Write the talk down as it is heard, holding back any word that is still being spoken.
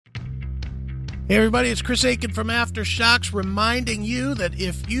Hey everybody, it's Chris Aiken from Aftershocks reminding you that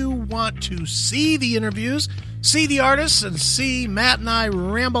if you want to see the interviews, see the artists, and see Matt and I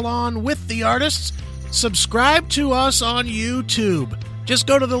ramble on with the artists, subscribe to us on YouTube. Just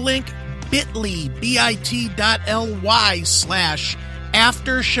go to the link bit.ly,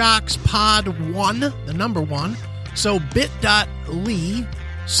 bit.ly/AftershocksPod1, the number 1. So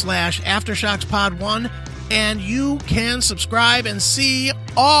bit.ly/AftershocksPod1, and you can subscribe and see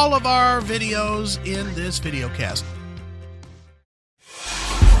all of our videos in this videocast.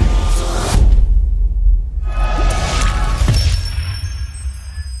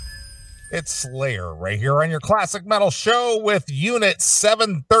 It's Slayer right here on your Classic Metal Show with Unit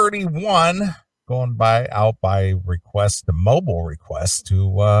 731, going out by request, the mobile request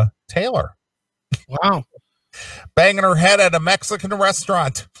to Taylor. Wow. Banging her head at a Mexican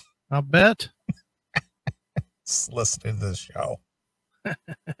restaurant. I'll bet. Listening to the show.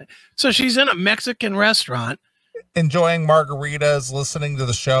 So she's in a Mexican restaurant. Enjoying margaritas, listening to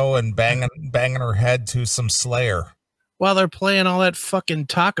the show, and banging her head to some Slayer. While they're playing all that fucking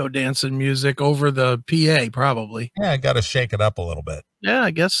taco dancing music over the PA, probably. Yeah, I got to shake it up a little bit. Yeah,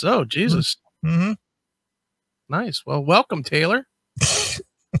 I guess so. Jesus. Mm-hmm. Nice. Well, welcome, Taylor.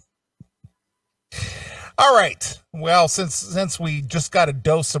 All right. Well, since we just got a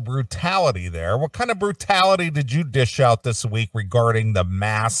dose of brutality there, what kind of brutality did you dish out this week regarding the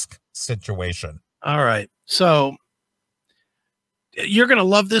mask situation? All right. So you're going to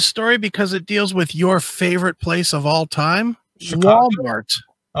love this story because it deals with your favorite place of all time, Chicago? Walmart.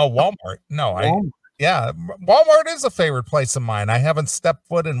 Oh, Walmart. No, Walmart. Walmart is a favorite place of mine. I haven't stepped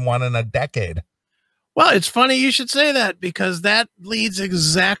foot in one in a decade. Well, it's funny you should say that because that leads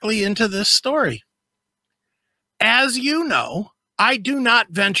exactly into this story. As you know, I do not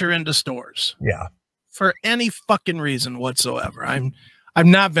venture into stores. Yeah. For any fucking reason whatsoever. I'm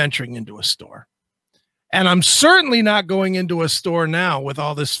not venturing into a store. And I'm certainly not going into a store now with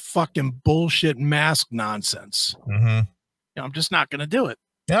all this fucking bullshit mask nonsense. Mm-hmm. You know, I'm just not going to do it.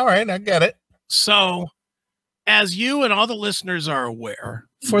 All right, I get it. So, as you and all the listeners are aware,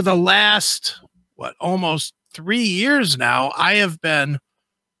 for the last, almost 3 years now, I have been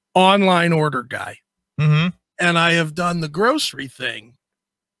online order guy. Mm-hmm. And I have done the grocery thing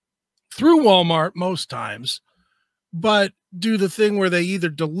through Walmart most times, but do the thing where they either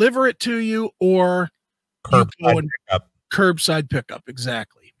deliver it to you or Curbside pickup. Curbside pickup.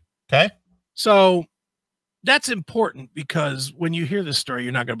 Exactly. Okay. So that's important because when you hear this story,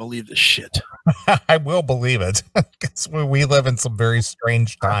 you're not going to believe this shit. I will believe it because we live in some very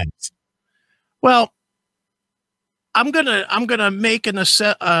strange times. Well, I'm gonna make an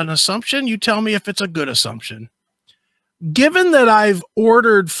assumption. You tell me if it's a good assumption. Given that I've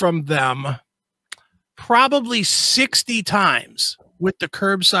ordered from them probably 60 times with the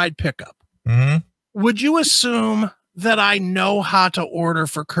curbside pickup, mm-hmm. Would you assume that I know how to order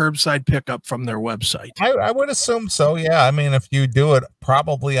for curbside pickup from their website? I would assume so. Yeah. I mean, if you do it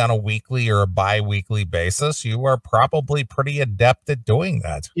probably on a weekly or a bi-weekly basis, you are probably pretty adept at doing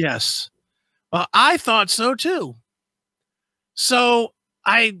that. Yes. I thought so too. So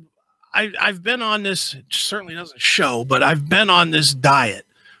I've been on this, it certainly doesn't show, but I've been on this diet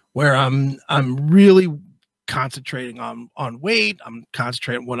where I'm really concentrating on weight. I'm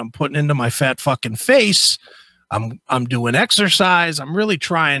concentrating what I'm putting into my fat fucking face. I'm doing exercise. I'm really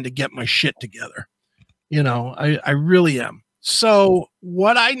trying to get my shit together. You know, I really am. So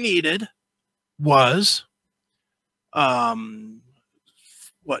what I needed was 8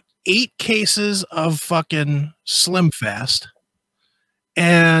 cases of fucking Slim Fast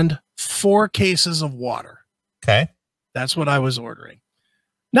and 4 cases of water. Okay. That's what I was ordering.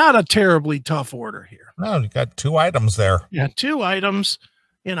 Not a terribly tough order here. No, you got 2 items there. Yeah, 2 items.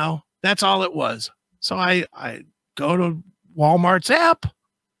 You know, that's all it was. So I go to Walmart's app,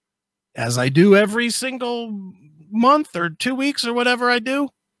 as I do every single month or 2 weeks or whatever I do.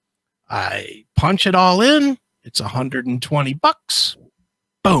 I punch it all in. It's $120.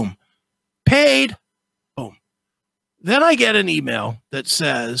 Boom. Paid. Boom. Then I get an email that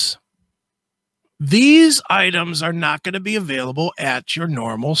says, these items are not going to be available at your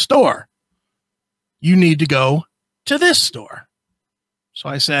normal store. You need to go to this store. So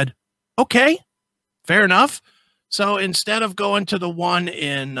I said, okay, fair enough. So instead of going to the one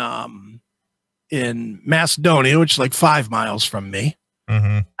in Macedonia, which is like 5 miles from me,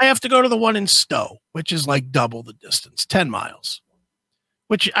 mm-hmm. I have to go to the one in Stowe, which is like double the distance, 10 miles.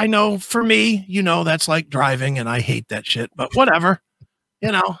 Which I know for me, you know, that's like driving and I hate that shit, but whatever. You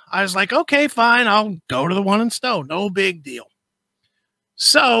know, I was like, okay, fine. I'll go to the one in Stowe. No big deal.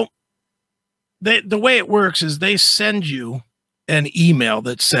 So the way it works is they send you an email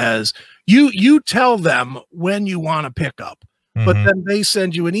that says You tell them when you want to pick up, but then they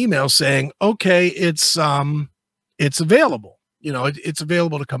send you an email saying, okay, it's available. It's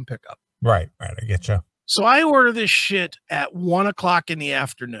available to come pick up. Right. I get you. So I order this shit at 1:00 in the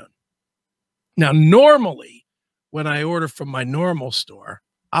afternoon. Now, normally when I order from my normal store,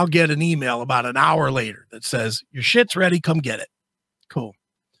 I'll get an email about an hour later that says your shit's ready. Come get it. Cool.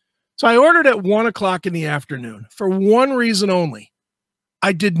 So I ordered at 1:00 in the afternoon for one reason only.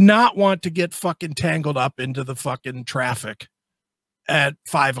 I did not want to get fucking tangled up into the fucking traffic at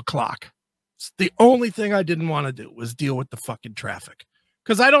 5:00. It's the only thing I didn't want to do was deal with the fucking traffic,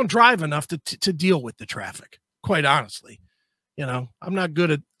 because I don't drive enough to deal with the traffic, quite honestly. I'm not good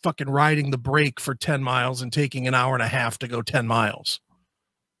at fucking riding the brake for 10 miles and taking an hour and a half to go 10 miles.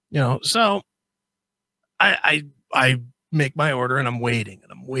 So I make my order and I'm waiting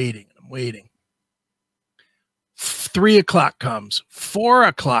and I'm waiting and I'm waiting. 3:00 comes,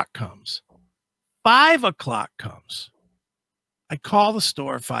 4:00 comes, 5:00 comes. I call the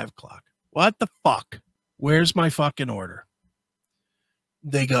store at 5:00. What the fuck? Where's my fucking order?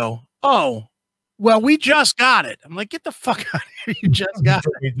 They go, oh, well, we just got it. I'm like, get the fuck out of here. You just got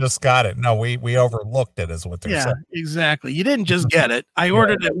it. We just got it. No, we overlooked it, is what they're saying. Yeah, exactly. You didn't just get it. I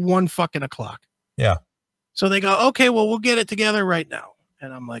ordered at 1:00. Yeah. So they go, okay, well, we'll get it together right now.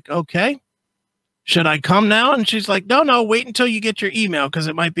 And I'm like, okay, should I come now? And she's like, no, wait until you get your email, because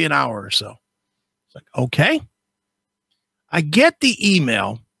it might be an hour or so. It's like, okay. I get the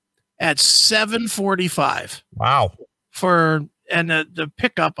email at 7:45. Wow. And the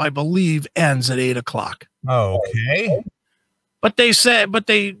pickup, I believe, ends at 8:00. Okay. But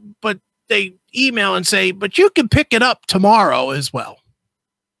they email and say, but you can pick it up tomorrow as well.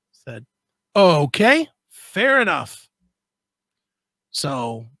 Said, okay, fair enough.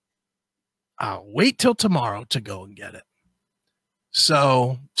 So I'll wait till tomorrow to go and get it.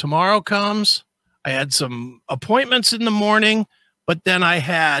 So tomorrow comes. I had some appointments in the morning, but then I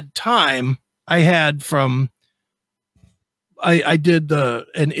had time. I did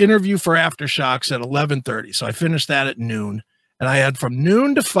an interview for Aftershocks at 11:30. So I finished that at noon, and I had from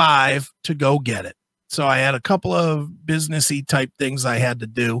noon to 5 to go get it. So I had a couple of businessy type things I had to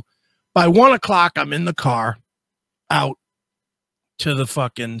do. By 1:00, I'm in the car out to the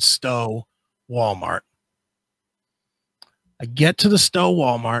fucking Stowe Walmart. I get to the Stowe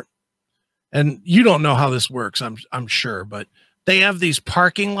Walmart, and you don't know how this works, I'm sure, but they have these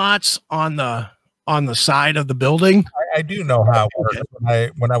parking lots on the side of the building. I do know how it works.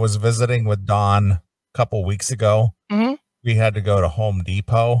 Okay. When I was visiting with Don a couple weeks ago, we had to go to Home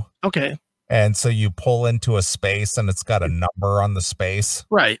Depot. Okay. And so you pull into a space and it's got a number on the space.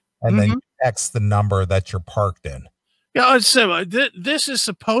 Right. And then you text the number that you're parked in. Yeah, so this is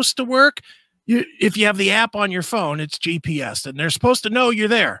supposed to work. If you have the app on your phone, it's GPS, and they're supposed to know you're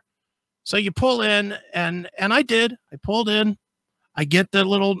there. So you pull in, and I did. I pulled in. I get the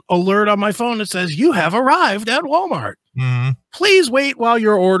little alert on my phone that says, you have arrived at Walmart. Please wait while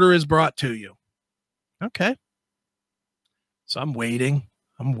your order is brought to you. Okay. So I'm waiting.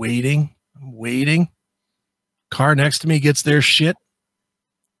 Car next to me gets their shit.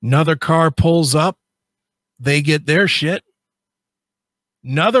 Another car pulls up. They get their shit.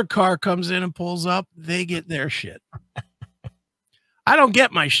 Another car comes in and pulls up. They get their shit. I don't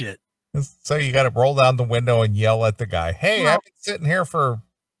get my shit. So you got to roll down the window and yell at the guy. Hey, I've been sitting here for,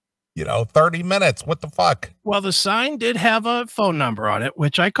 30 minutes. What the fuck? Well, the sign did have a phone number on it,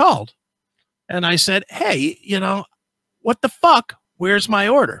 which I called. And I said, hey, what the fuck? Where's my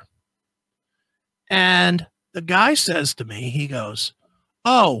order? And the guy says to me, he goes,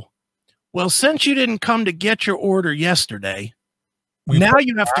 oh, well, since you didn't come to get your order yesterday, now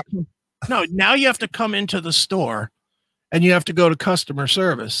you have to come into the store and you have to go to customer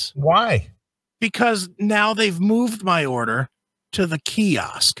service. Why? Because now they've moved my order to the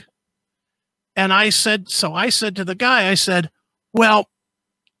kiosk. And I said to the guy, I said, well,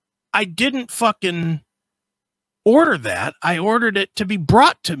 I didn't fucking order that. I ordered it to be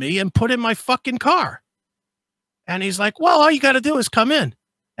brought to me and put in my fucking car. And he's like, well, all you got to do is come in.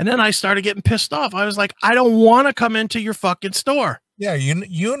 And then I started getting pissed off. I was like, I don't want to come into your fucking store. Yeah,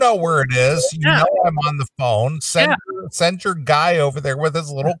 you know where it is. You know I'm on the phone. Send your guy over there with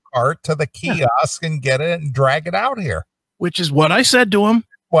his little cart to the kiosk and get it and drag it out here. Which is what I said to him.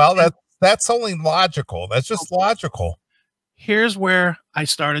 Well, that's only logical. That's just logical. Here's where I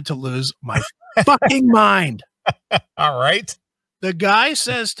started to lose my fucking mind. All right. The guy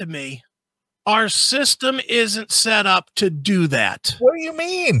says to me, our system isn't set up to do that. What do you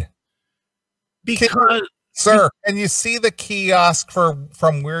mean? Because Sir, can you see the kiosk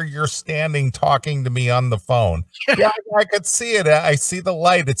from where you're standing talking to me on the phone? Yeah, I could see it. I see the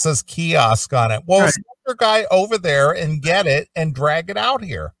light. It says kiosk on it. Well, Right. send your guy over there and get it and drag it out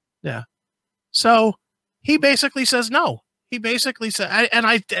here. Yeah. So he basically says no. He basically said,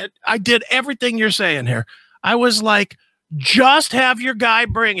 I did everything you're saying here. I was like, just have your guy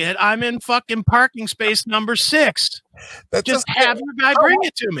bring it. I'm in fucking parking space number 6. Just have your guy bring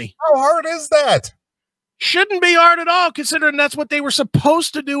it to me. How hard is that? Shouldn't be hard at all, considering that's what they were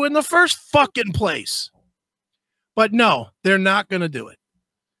supposed to do in the first fucking place. But no, they're not going to do it.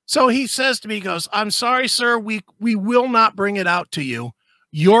 So he says to me, he goes, I'm sorry, sir. We will not bring it out to you.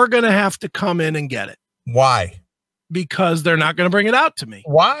 You're going to have to come in and get it. Why? Because they're not going to bring it out to me.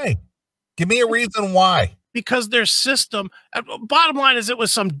 Why? Give me a reason why. Because their system, bottom line is, it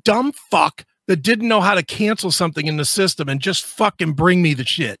was some dumb fuck that didn't know how to cancel something in the system and just fucking bring me the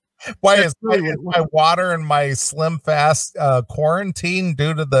shit. Why is my water and my Slim Fast quarantine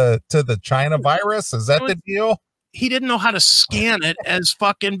due to the China virus? Is that the deal? He didn't know how to scan it as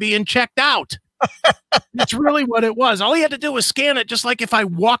fucking being checked out. That's really what it was. All he had to do was scan it, just like if I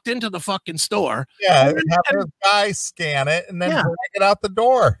walked into the fucking store. Yeah, and have the guy scan it and then drag it out the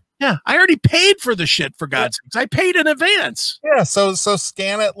door. Yeah, I already paid for the shit, for God's sakes. I paid in advance. Yeah, so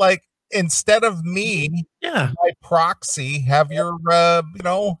scan it, like, instead of me, by proxy, have your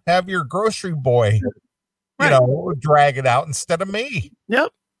have your grocery boy, drag it out instead of me.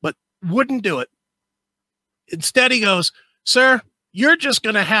 Yep, but wouldn't do it. Instead, he goes, sir, you're just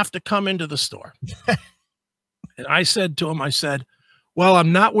going to have to come into the store. And I said to him, I said, well,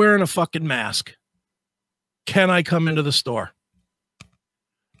 I'm not wearing a fucking mask. Can I come into the store?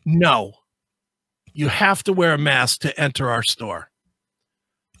 No, you have to wear a mask to enter our store.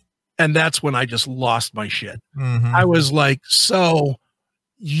 And that's when I just lost my shit. Mm-hmm. I was like, so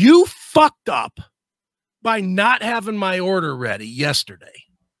you fucked up by not having my order ready yesterday.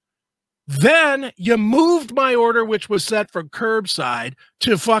 Then you moved my order, which was set for curbside,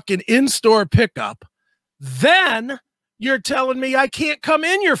 to fucking in-store pickup. Then you're telling me I can't come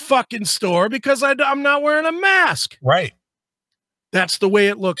in your fucking store because I'm not wearing a mask. Right. That's the way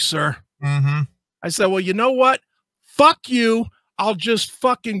it looks, sir. Mm-hmm. I said, well, you know what? Fuck you. I'll just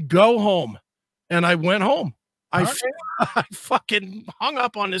fucking go home. And I went home. I fucking hung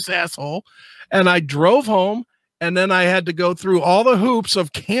up on this asshole and I drove home. And then I had to go through all the hoops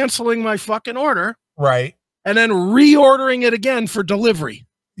of canceling my fucking order. Right. And then reordering it again for delivery.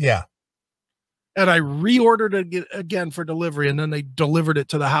 Yeah. And I reordered it again for delivery. And then they delivered it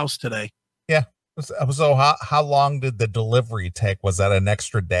to the house today. Yeah. So how long did the delivery take? Was that an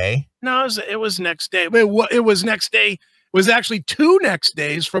extra day? No, it was next day. It was next day. It was actually 2 next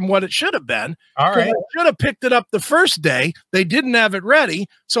days from what it should have been. All right. I should have picked it up the first day. They didn't have it ready.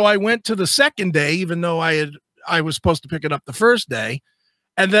 So I went to the second day, even though I was supposed to pick it up the first day,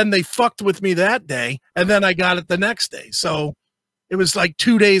 and then they fucked with me that day, and then I got it the next day. So it was like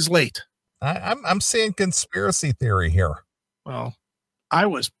 2 days late. I'm seeing conspiracy theory here. Well, I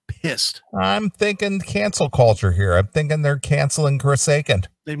was pissed. I'm thinking cancel culture here. I'm thinking they're canceling Chris Aiken.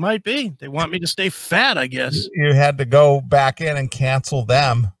 They might be. They want me to stay fat, I guess. You had to go back in and cancel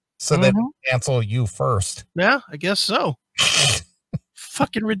them so they cancel you first. Yeah, I guess so.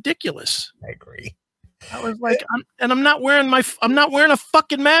 Fucking ridiculous. I agree. I was like, I'm not wearing a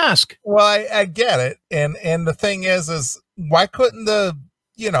fucking mask. Well, I get it. And the thing is why couldn't the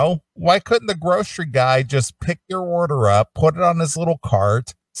grocery guy just pick your order up, put it on his little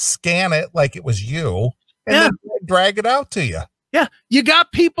cart, scan it like it was you, and then drag it out to you? Yeah, you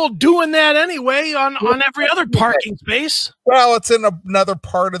got people doing that anyway on every other parking space. Well, it's in another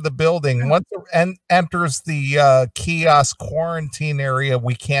part of the building. Once it enters the kiosk quarantine area,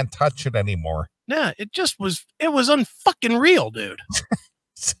 we can't touch it anymore. Yeah, it was unfucking real, dude.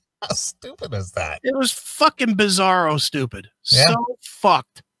 How stupid is that? It was fucking bizarro stupid. Yeah. So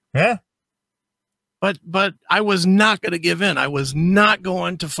fucked. Yeah. But I was not going to give in. I was not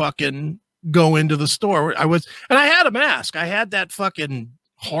going to fucking go into the store. And I had a mask. I had that fucking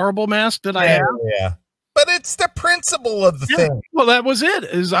horrible mask that I have. Yeah. But it's the principle of the thing. Well, that was it.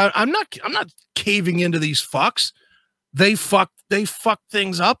 I'm not caving into these fucks. They fucked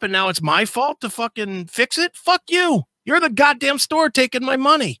things up, and now it's my fault to fucking fix it. Fuck you. You're the goddamn store taking my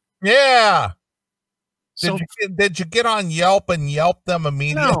money. Yeah. Did you get on Yelp and Yelp them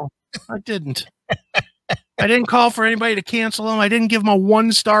immediately? No, I didn't. I didn't call for anybody to cancel them. I didn't give them a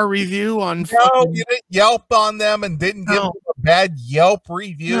 1-star review on. No, you didn't Yelp on them and didn't give them a bad Yelp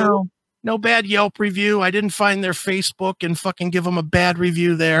review. No bad Yelp review. I didn't find their Facebook and fucking give them a bad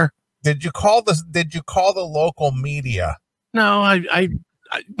review there. Did you call the local media? No, I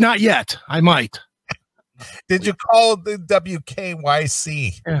not yet. I might. Did you call the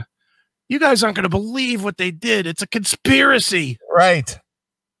WKYC? Yeah. You guys aren't going to believe what they did. It's a conspiracy. Right.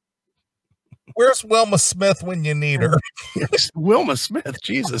 Where's Wilma Smith when you need her? Wilma Smith,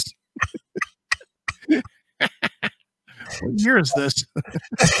 Jesus. What year is this?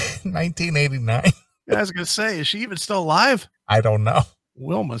 1989. I was going to say, is she even still alive? I don't know.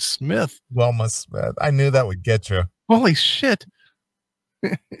 Wilma Smith. Wilma Smith. I knew that would get you. Holy shit.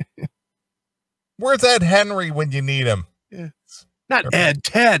 Where's Ed Henry when you need him? Yeah. Not Ed,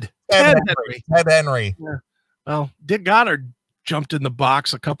 Ted. Ted Henry. Ted Henry. Yeah. Well, Dick Goddard jumped in the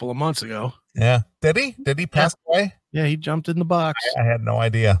box a couple of months ago. Yeah. Did he? Did he pass away? Yeah, he jumped in the box. I had no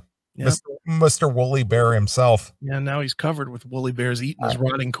idea. Yep. Mr. Woolly Bear himself. Yeah, now he's covered with woolly bears eating his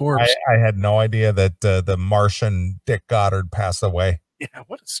rotting corpse. I had no idea that the Martian Dick Goddard passed away. Yeah,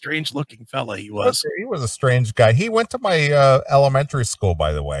 what a strange looking fella he was. He was a strange guy. He went to my elementary school,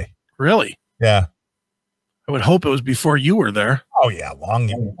 by the way. Really? Yeah. I would hope it was before you were there. Oh yeah, long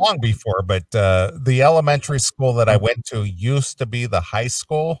before. But the elementary school that I went to used to be the high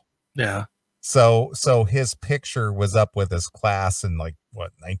school. Yeah. So his picture was up with his class in like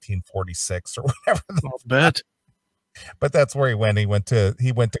what 1946 or whatever. I'll bet. But that's where he went. He went to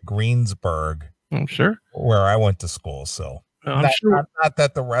Greensburg. I'm sure. Where I went to school. So not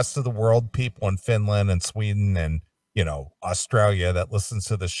that the rest of the world, people in Finland and Sweden and Australia that listens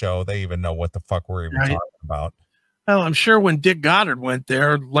to the show, they even know what the fuck we're even talking about. Well, I'm sure when Dick Goddard went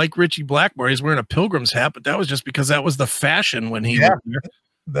there, like Richie Blackmore, he's wearing a pilgrim's hat, but that was just because that was the fashion when he went there.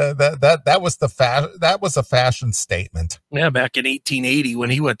 That was a fashion statement. Yeah, back in 1880 when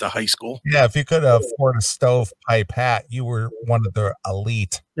he went to high school. Yeah, if you could afford a stovepipe hat, you were one of the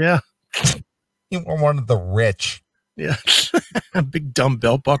elite. Yeah. You were one of the rich. Yeah. A big dumb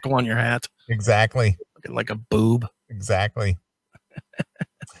belt buckle on your hat. Exactly. Looking like a boob. Exactly.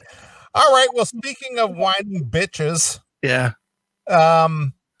 All right. Well, speaking of whining bitches. Yeah.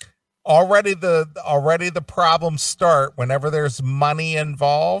 Already the problems start whenever there's money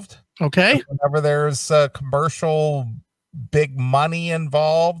involved. Okay. Whenever there's commercial big money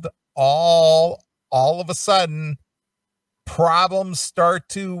involved, all of a sudden problems start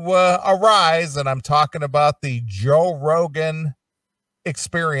to arise. And I'm talking about the Joe Rogan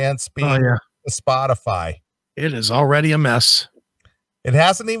experience being Spotify. It is already a mess.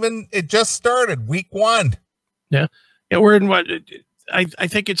 It just started week 1. Yeah. We're in what? I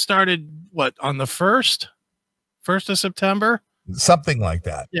think it started on the 1st of September, something like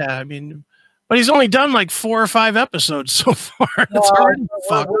that. Yeah, I mean, but he's only done like 4 or 5 episodes so far. We're going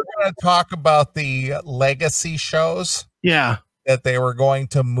to talk about the legacy shows. Yeah, that they were going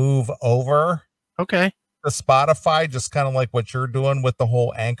to move over. Okay. To Spotify, just kind of like what you're doing with the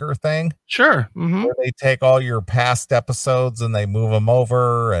whole Anchor thing. Sure. Mm-hmm. Where they take all your past episodes and they move them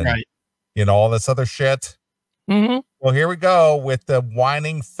over, and all this other shit. Mm-hmm. Well, here we go with the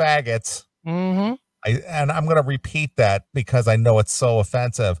whining faggots. Mm-hmm. And I'm going to repeat that because I know it's so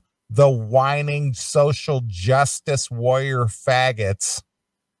offensive. The whining social justice warrior faggots,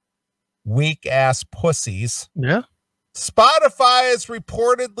 weak ass pussies. Yeah. Spotify is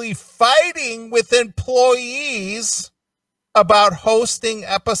reportedly fighting with employees about hosting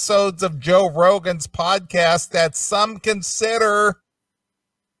episodes of Joe Rogan's podcast that some consider,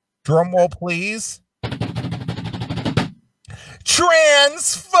 drumroll please,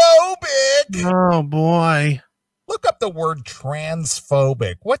 transphobic. Oh boy. Look up the word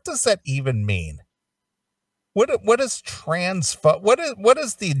transphobic. What does that even mean? What is what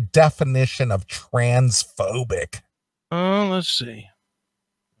is the definition of transphobic? Let's see.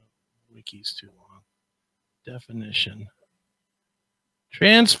 Wiki's too long. Definition.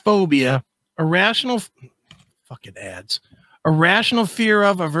 Transphobia, irrational fucking ads. Irrational fear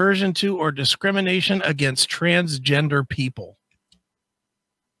of, aversion to, or discrimination against transgender people.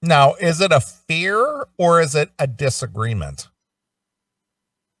 Now, is it a fear or is it a disagreement?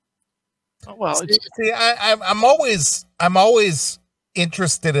 Oh, well, I'm always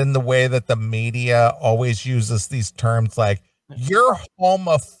interested in the way that the media always uses these terms like you're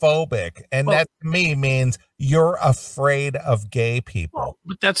homophobic, and that to me means you're afraid of gay people. Well,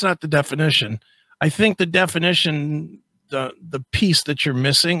 but that's not the definition. I think the definition, the piece that you're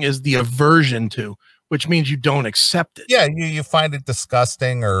missing is the aversion to, which means you don't accept it. Yeah, you find it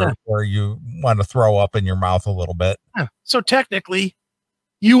disgusting or you want to throw up in your mouth a little bit. Yeah. So technically,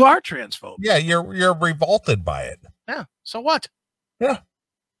 you are transphobic. Yeah, you're revolted by it. Yeah. So what? Yeah.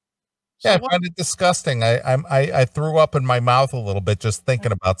 Yeah, I find it disgusting. I threw up in my mouth a little bit just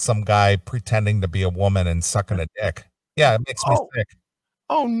thinking about some guy pretending to be a woman and sucking a dick. Yeah, it makes me sick.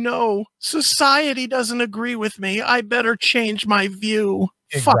 Oh no, society doesn't agree with me. I better change my view.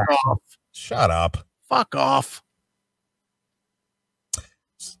 Exactly. Fuck off. Shut up. Fuck off.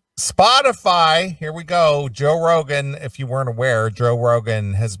 Spotify, here we go. Joe Rogan, if you weren't aware, Joe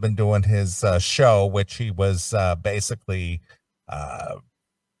Rogan has been doing his show, which he was basically,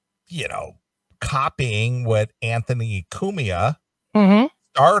 copying what Anthony Cumia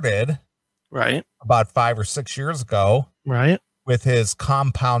started right about 5 or 6 years ago, right, with his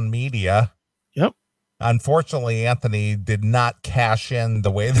Compound Media. Yep. Unfortunately, Anthony did not cash in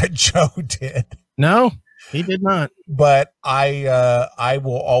the way that Joe did. No, he did not. But I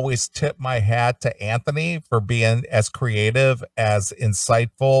will always tip my hat to Anthony for being as creative, as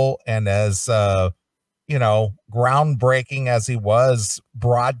insightful, and as groundbreaking as he was,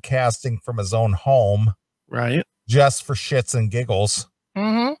 broadcasting from his own home, right, just for shits and giggles.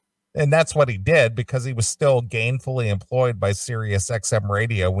 Mm-hmm. And that's what he did, because he was still gainfully employed by Sirius XM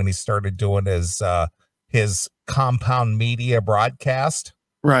Radio when he started doing his Compound Media broadcast.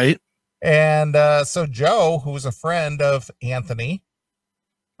 Right. And so Joe, who's a friend of Anthony,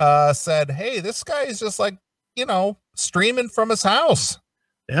 said, hey, this guy is just like, streaming from his house.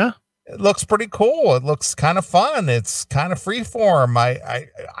 Yeah. It looks pretty cool. It looks kind of fun. It's kind of freeform.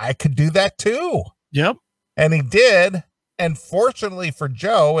 I could do that too. Yep. And he did. And fortunately for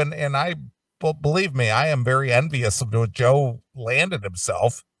Joe, and believe me, I am very envious of what Joe landed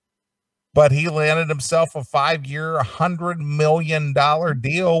himself. But he landed himself a 5-year, $100 million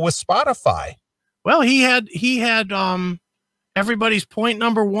deal with Spotify. Well, he had everybody's point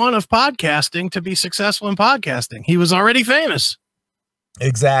number one of podcasting to be successful in podcasting. He was already famous.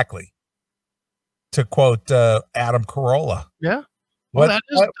 Exactly. To quote Adam Carolla. Yeah. Well,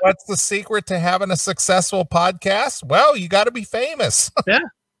 what's the secret to having a successful podcast? Well, you got to be famous. Yeah.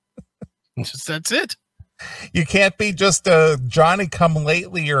 That's it. You can't be just a Johnny come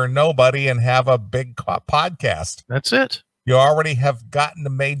lately or nobody and have a big podcast. That's it. You already have gotten to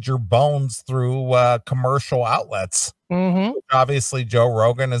major bones through commercial outlets. Mm-hmm. Which obviously Joe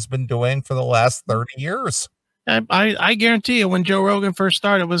Rogan has been doing for the last 30 years. I guarantee you, when Joe Rogan first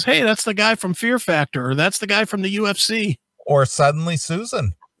started, it was, hey, that's the guy from Fear Factor, or that's the guy from the UFC. Or Suddenly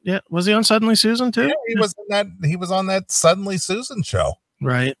Susan. Yeah. Was he on Suddenly Susan too? Yeah, he was on that Suddenly Susan show.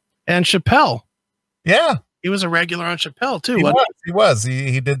 Right. And Chappelle. Yeah. He was a regular on Chappelle too. He was.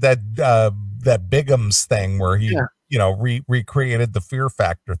 He did that Bigums thing where he, recreated the Fear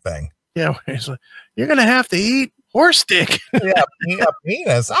Factor thing. Yeah. He's like, you're going to have to eat horse dick. Yeah.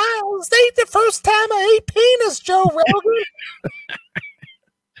 Penis. I was the first time I ate penis, Joe Rogan.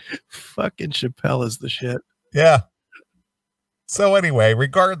 Fucking Chappelle is the shit. Yeah. So anyway,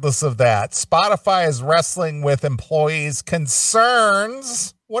 regardless of that, Spotify is wrestling with employees'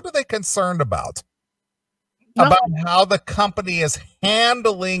 concerns. What are they concerned about? About how the company is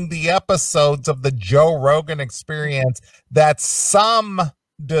handling the episodes of the Joe Rogan Experience that some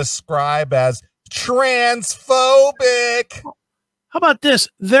describe as transphobic. How about this?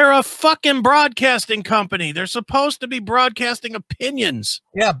 They're a fucking broadcasting company. They're supposed to be broadcasting opinions.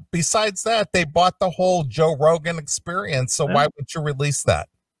 Yeah. Besides that, they bought the whole Joe Rogan Experience. So why would you release that?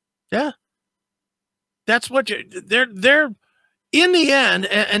 Yeah. That's what they're in the end.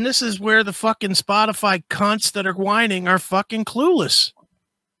 And this is where the fucking Spotify cunts that are whining are fucking clueless.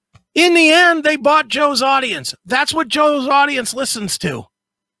 In the end, they bought Joe's audience. That's what Joe's audience listens to.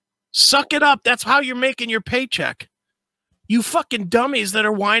 Suck it up. That's how you're making your paycheck. You fucking dummies that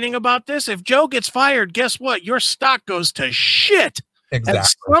are whining about this. If Joe gets fired, guess what? Your stock goes to shit. Exactly. And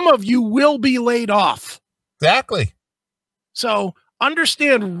some of you will be laid off. Exactly. So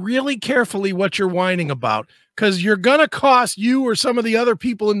understand really carefully what you're whining about, because you're going to cost you or some of the other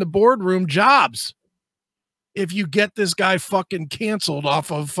people in the boardroom jobs if you get this guy fucking canceled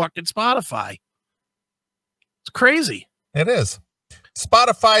off of fucking Spotify. It's crazy. It is.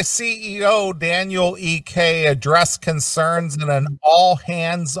 Spotify CEO Daniel E.K. addressed concerns in an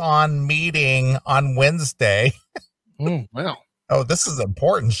all-hands-on meeting on Wednesday. Wow. Oh, this is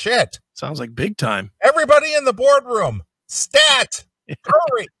important shit. Sounds like big time. Everybody in the boardroom, stat,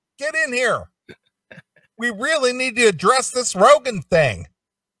 hurry, get in here. We really need to address this Rogan thing.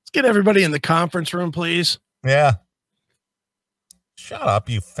 Let's get everybody in the conference room, please. Yeah. Shut up,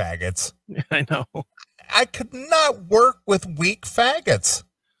 you faggots. I know. I could not work with weak faggots.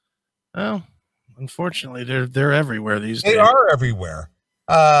 Well, unfortunately, they're everywhere these days. They are everywhere.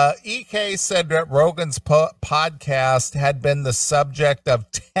 EK said that Rogan's podcast had been the subject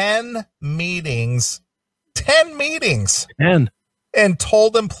of 10 meetings, and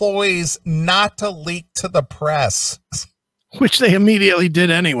told employees not to leak to the press. Which they immediately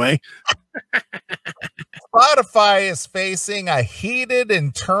did anyway. Spotify is facing a heated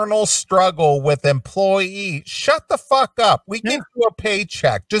internal struggle with employees. Shut the fuck up. We give you a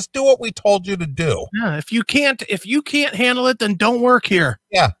paycheck. Just do what we told you to do. Yeah. If you can't handle it, then don't work here.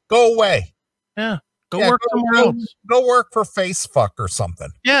 Yeah. Go away. Yeah. Go work somewhere else. Go work for Facefuck or something.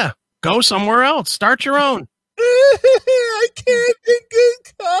 Yeah. Go somewhere else. Start your own. I can't in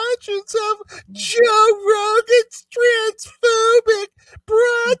good conscience of Joe Rogan's transphobic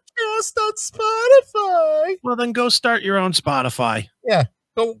broadcast on Spotify. Well, then go start your own Spotify. Yeah,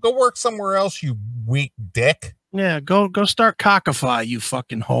 go work somewhere else, you weak dick. Yeah, go start Cockify, you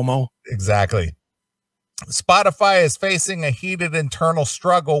fucking homo. Exactly. Spotify is facing a heated internal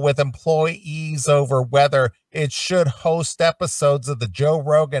struggle with employees over whether it should host episodes of the Joe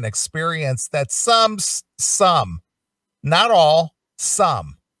Rogan Experience that some, not all,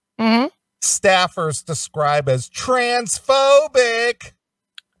 some staffers describe as transphobic.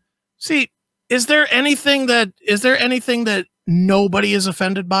 See, is there anything that nobody is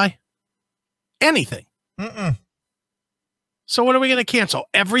offended by? Anything? So what are we going to cancel?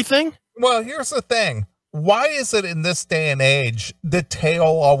 Everything? Well, here's the thing. Why is it in this day and age the tail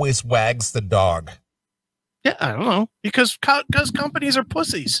always wags the dog? Yeah, I don't know. Because companies are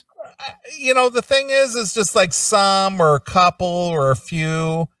pussies. You know, the thing is just like some or a couple or a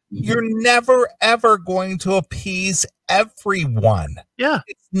few. You're never, ever going to appease everyone. Yeah.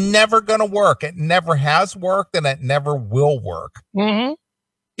 It's never going to work. It never has worked and it never will work. You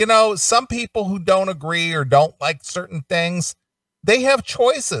know, some people who don't agree or don't like certain things, they have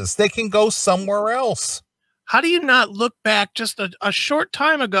choices. They can go somewhere else. How do you not look back just a short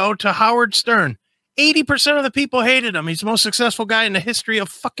time ago to Howard Stern? 80% of the people hated him. He's the most successful guy in the history of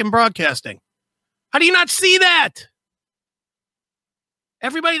fucking broadcasting. How do you not see that?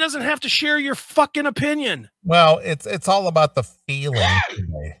 Everybody doesn't have to share your fucking opinion. Well, it's all about the feeling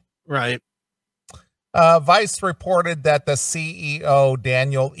today. Right. Vice reported that the CEO,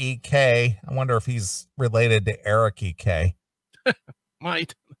 Daniel E.K., I wonder if he's related to Eric E.K.,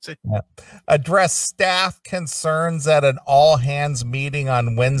 might addressed staff concerns at an all-hands meeting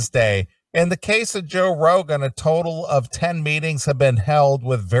on Wednesday. In the case of Joe Rogan, a total of 10 meetings have been held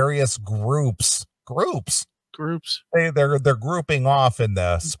with various groups. They're grouping off in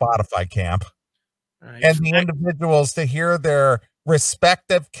the Spotify camp. Right. And the individuals to hear their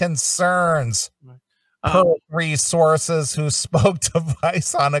respective concerns. Per 3 sources who spoke to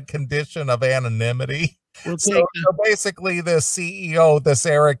Vice on a condition of anonymity. So basically the CEO, this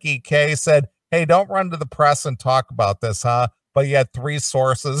Eric E.K., said, hey, don't run to the press and talk about this, huh? But yet 3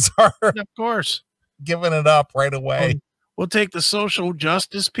 sources are, of course, giving it up right away. We'll take the social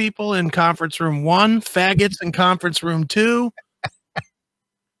justice people in conference room 1, faggots in conference room 2,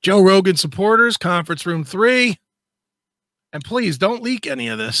 Joe Rogan supporters, conference room 3. And please don't leak any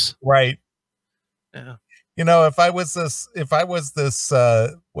of this. Right. Yeah. You know, if I was this,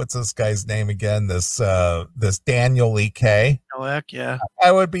 what's this guy's name again? This Daniel E.K. Yeah.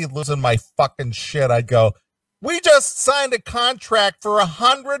 I would be losing my fucking shit. I'd go, we just signed a contract for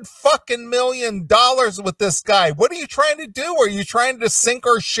 $100 million with this guy. What are you trying to do? Are you trying to sink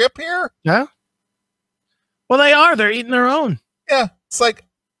our ship here? Yeah. Well, they are. They're eating their own. Yeah. It's like,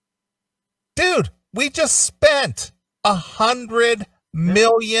 dude, we just spent $100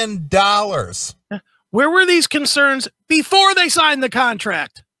 million. Where were these concerns before they signed the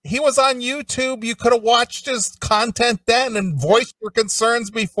contract? He was on YouTube. You could have watched his content then and voiced your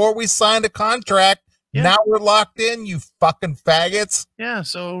concerns before we signed a contract. Yeah. Now we're locked in, you fucking faggots. Yeah,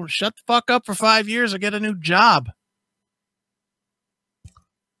 so shut the fuck up for 5 years or get a new job.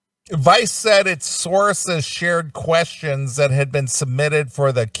 Vice said its sources shared questions that had been submitted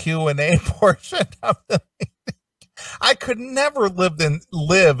for the Q&A portion of the meeting. I could never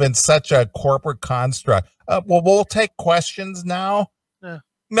live in such a corporate construct. Well, we'll take questions now. Yeah.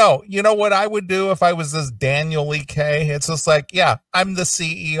 No, you know what I would do if I was this Daniel E.K.? It's just like, yeah, I'm the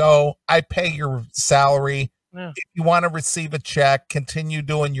CEO. I pay your salary. Yeah. If you want to receive a check, continue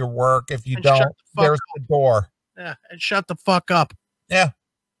doing your work. If you don't, there's the door. Yeah, and shut the fuck up. Yeah.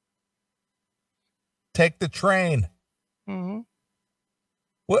 Take the train.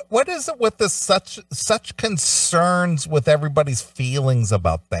 What is it with this such concerns with everybody's feelings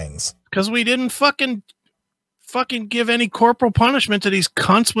about things? Because we didn't fucking give any corporal punishment to these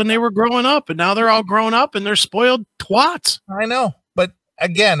cunts when they were growing up, and now they're all grown up and they're spoiled twats. I know, but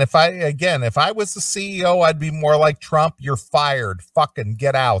again, if I was the CEO, I'd be more like Trump. You're fired. Fucking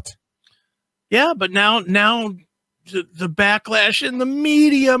get out. Yeah, but now the backlash in the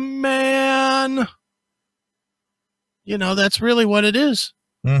media, man. You know, that's really what it is.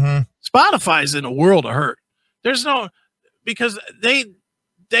 Spotify's in a world of hurt. There's no, because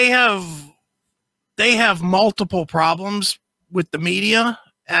they have multiple problems with the media,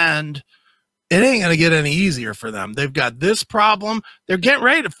 and it ain't gonna get any easier for them. They've got this problem. They're getting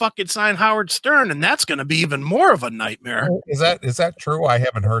ready to fucking sign Howard Stern, and that's gonna be even more of a nightmare. Is that true? I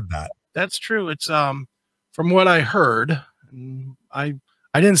haven't heard that. That's true. It's from what I heard, I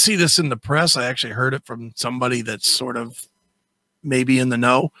didn't see this in the press. I actually heard it from somebody that's sort of maybe in the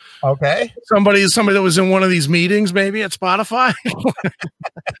know. Okay. Somebody that was in one of these meetings, maybe at Spotify.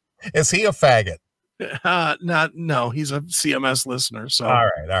 Is he a faggot? No, he's a CMS listener. So all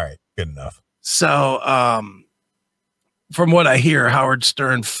right, good enough. So from what I hear, Howard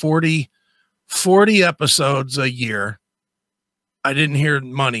Stern 40 episodes a year. I didn't hear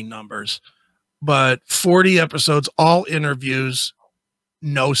money numbers, but 40 episodes, all interviews,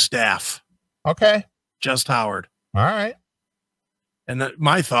 no staff. Okay. Just Howard. All right. And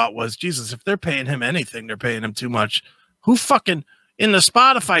my thought was, Jesus, if they're paying him anything, they're paying him too much. Who fucking, in the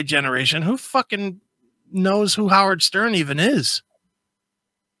Spotify generation, who fucking knows who Howard Stern even is?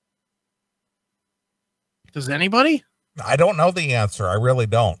 Does anybody? I don't know the answer. I really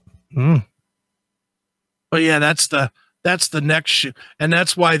don't. But yeah, that's the next shoe. And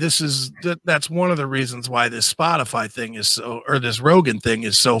that's why that's one of the reasons why this Spotify thing is so, or this Rogan thing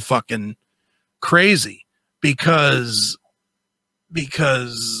is so fucking crazy, because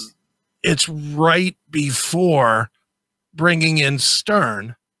it's right before bringing in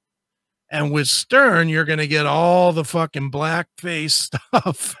Stern. And with Stern, you're going to get all the fucking blackface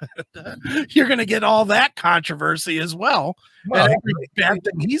stuff. You're going to get all that controversy as well. Well, and every bad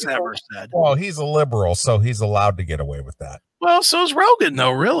thing he's ever said. Well, he's a liberal, so he's allowed to get away with that. Well, so's Rogan,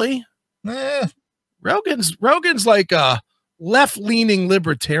 though, really. Rogan's like a left-leaning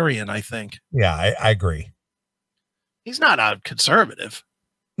libertarian, I think. Yeah, I agree. He's not a conservative.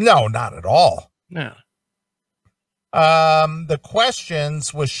 No, not at all. No. The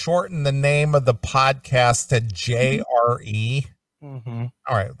questions was shorten the name of the podcast to JRE. Mm-hmm.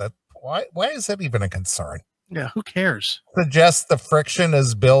 All right, why is that even a concern? Yeah, who cares? Suggests the friction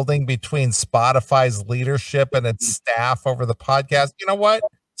is building between Spotify's leadership and its staff over the podcast. You know what?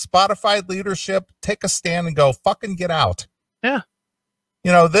 Spotify leadership, take a stand and go fucking get out. Yeah.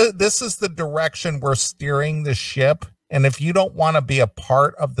 You know, this is the direction we're steering the ship. And if you don't want to be a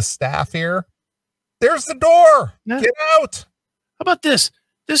part of the staff here, there's the door. Yeah. Get out. How about this?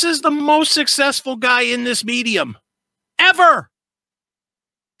 This is the most successful guy in this medium ever.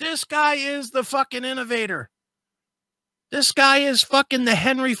 This guy is the fucking innovator. This guy is fucking the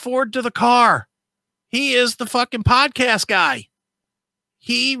Henry Ford to the car. He is the fucking podcast guy.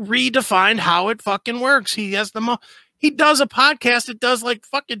 He redefined how it fucking works. He has he does a podcast that does like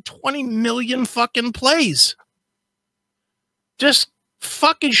fucking 20 million fucking plays. Just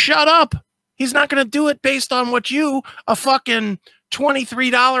fucking shut up. He's not going to do it based on what you, a fucking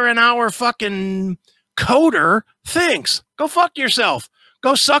 $23 an hour fucking coder, thinks. Go fuck yourself.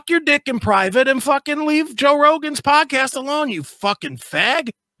 Go suck your dick in private and fucking leave Joe Rogan's podcast alone, you fucking fag.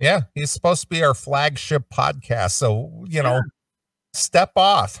 Yeah, he's supposed to be our flagship podcast. So, you know, step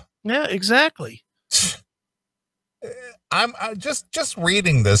off. Yeah, exactly. I'm just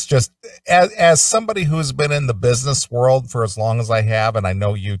reading this, just as somebody who's been in the business world for as long as I have, and I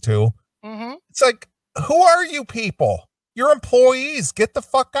know you too. Mm-hmm. It's like, who are you people? You're employees. Get the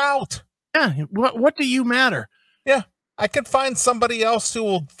fuck out. Yeah. What do you matter? Yeah. I could find somebody else who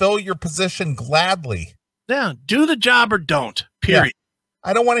will fill your position gladly. Yeah. Do the job or don't. Period. Yeah.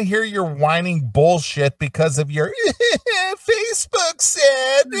 I don't want to hear your whining bullshit because of your Facebook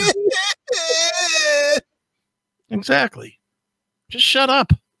said. Exactly. Just shut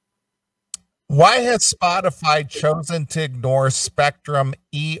up. Why has Spotify chosen to ignore Spectrum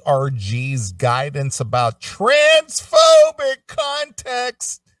ERG's guidance about transphobic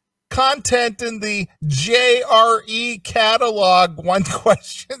content in the JRE catalog? One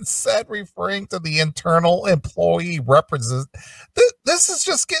question said, referring to the internal employee represent. This is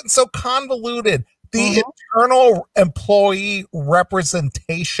just getting so convoluted. The internal employee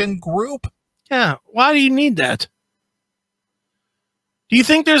representation group. Yeah. Why do you need that? Do you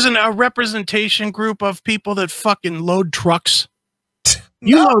think there's a representation group of people that fucking load trucks?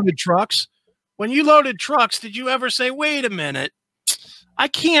 You loaded trucks. When you loaded trucks, did you ever say, wait a minute, I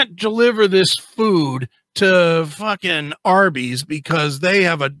can't deliver this food to fucking Arby's because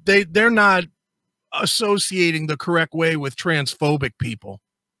they're not associating the correct way with transphobic people?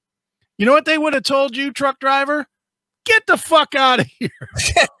 You know what they would have told you, truck driver? Get the fuck out of here.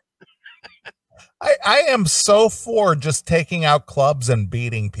 I am so for just taking out clubs and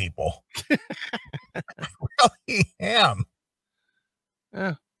beating people. I really am.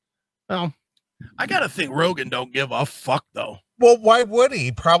 Yeah. Well, I gotta think Rogan don't give a fuck though. Well, why would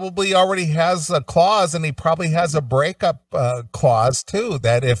he? Probably already has a clause, and he probably has a breakup clause too.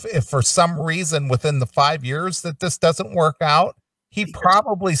 That if for some reason within the 5 years that this doesn't work out, he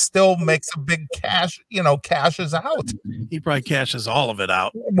probably still makes a big cashes out. He probably cashes all of it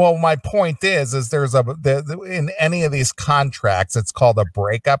out. Well, my point is there's in any of these contracts, it's called a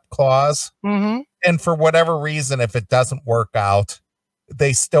breakup clause. Mm-hmm. And for whatever reason, if it doesn't work out,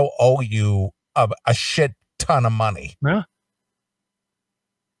 they still owe you a shit ton of money. Yeah.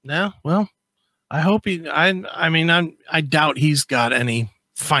 Yeah. Well, I hope I doubt he's got any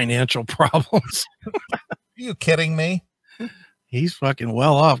financial problems. Are you kidding me? He's fucking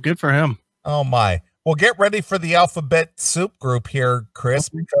well off. Good for him. Oh my. Well, get ready for the alphabet soup group here, Chris,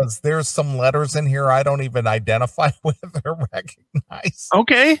 because there's some letters in here I don't even identify with or recognize.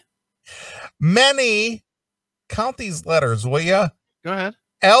 Okay. Many, count these letters, will you? Go ahead.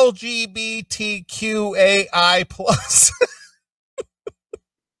 LGBTQAI plus.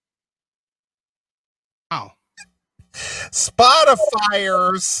 Wow.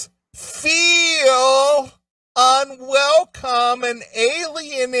 Spotifyers feel unwelcome and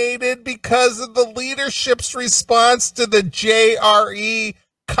alienated because of the leadership's response to the JRE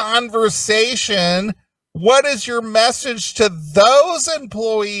conversation. What is your message to those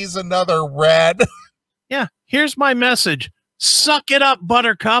employees? Another red. Yeah, here's my message. Suck it up,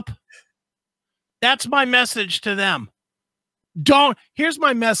 Buttercup. That's my message to them. Here's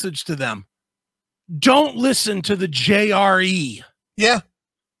my message to them. Don't listen to the JRE. Yeah.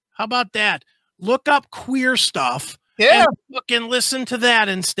 How about that? Look up queer stuff. Yeah. And fucking listen to that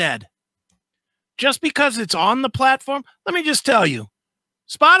instead. Just because it's on the platform, let me just tell you,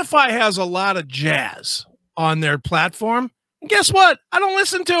 Spotify has a lot of jazz on their platform. And guess what? I don't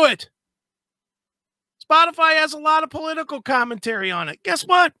listen to it. Spotify has a lot of political commentary on it. Guess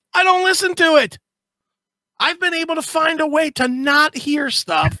what? I don't listen to it. I've been able to find a way to not hear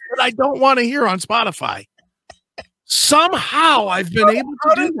stuff that I don't want to hear on Spotify. Somehow I've been able to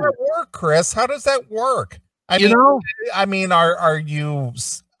How do does that work, Chris? How does that work? I mean, are you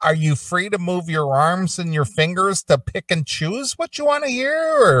free to move your arms and your fingers to pick and choose what you want to hear,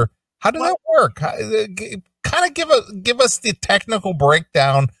 or how does that work? Kind of give us the technical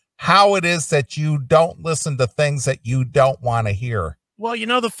breakdown how it is that you don't listen to things that you don't want to hear. Well,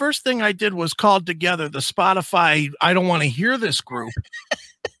 the first thing I did was called together the Spotify I don't want to hear this group,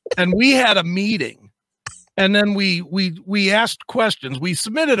 and we had a meeting. And then we asked questions. We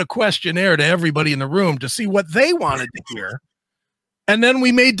submitted a questionnaire to everybody in the room to see what they wanted to hear. And then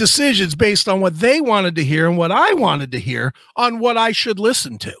we made decisions based on what they wanted to hear and what I wanted to hear on what I should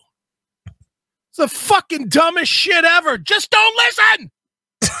listen to. It's the fucking dumbest shit ever. Just don't listen.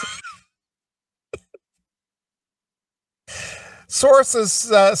 Sources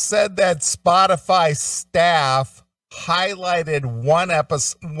said that Spotify staff highlighted one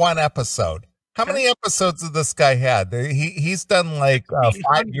episode. How many episodes have this guy had? He's done like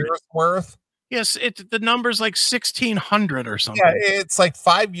 5 years worth. Yes, the number's like 1,600 or something. Yeah, it's like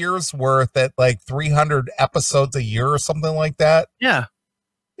 5 years worth at like 300 episodes a year or something like that. Yeah.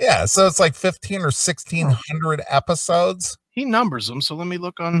 Yeah, so it's like 15 or 1,600 episodes. He numbers them, so let me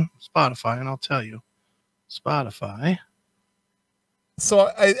look on Spotify and I'll tell you. Spotify.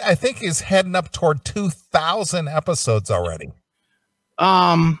 So I think he's heading up toward 2,000 episodes already.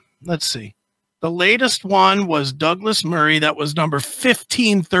 Let's see. The latest one was Douglas Murray. That was number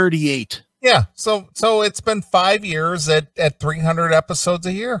 1538. Yeah. So it's been 5 years at 300 episodes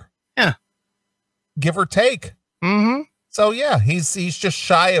a year. Yeah. Give or take. Mm-hmm. So yeah, he's just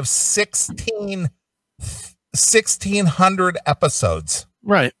shy of 1,600 episodes.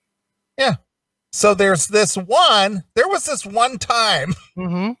 Right. Yeah. So there was this one time.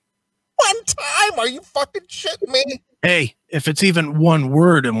 Mm-hmm. One time? Are you fucking shitting me? Hey, if it's even one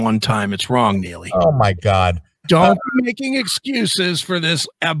word in one time, it's wrong, Neely. Oh my God. Don't be making excuses for this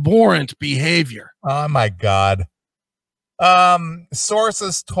abhorrent behavior. Oh my God.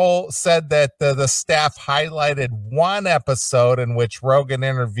 Sources said that the staff highlighted one episode in which Rogan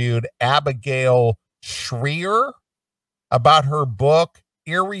interviewed Abigail Shrier about her book,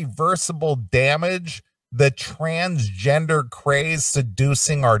 Irreversible Damage, The Transgender Craze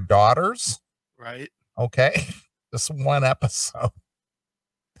Seducing Our Daughters. Right. Okay. Just one episode.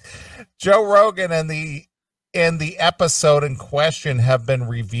 Joe Rogan and the episode in question have been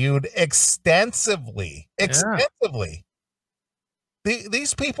reviewed extensively.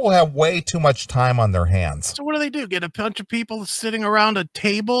 These people have way too much time on their hands. So what do? Get a bunch of people sitting around a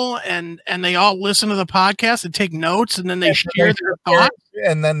table and they all listen to the podcast and take notes, and then they share their thoughts,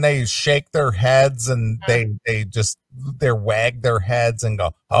 and then they shake their heads and they wag their heads and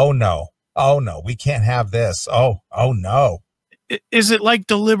go, "Oh no, Oh no, we can't have this. Oh no. Is it like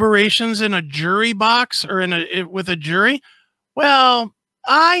deliberations in a jury box or with a jury? Well,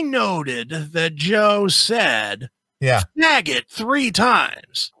 I noted that Joe said Yeah. faggot 3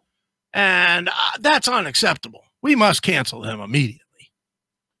 times, and that's unacceptable. We must cancel him immediately.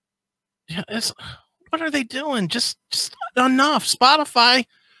 Yeah, what are they doing? Just enough. Spotify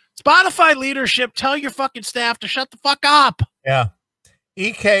leadership, tell your fucking staff to shut the fuck up. Yeah.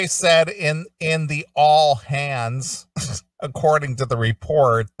 EK said in the all hands, according to the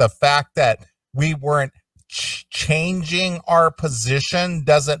report, the fact that we weren't changing our position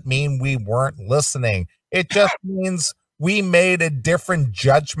doesn't mean we weren't listening. It just means we made a different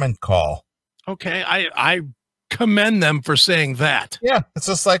judgment call. Okay, I commend them for saying that. Yeah, it's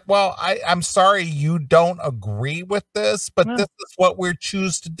just like, well, I'm sorry you don't agree with this, but this is what we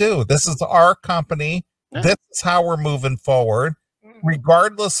choose to do. This is our company. Yeah. This is how we're moving forward.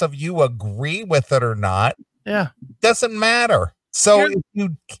 Regardless of you agree with it or not, doesn't matter. So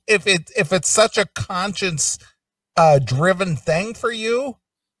if it's such a conscience driven thing for you,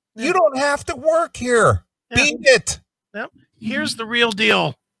 you don't have to work here. Beat it. Yep. Here's the real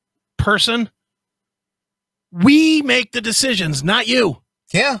deal, person. We make the decisions, not you.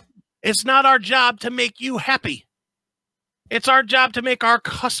 Yeah. It's not our job to make you happy. It's our job to make our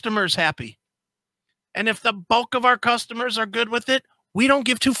customers happy. And if the bulk of our customers are good with it, we don't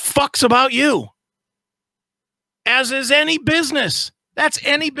give 2 fucks about you. As is any business. That's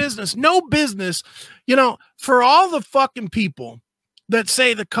any business. No business, for all the fucking people that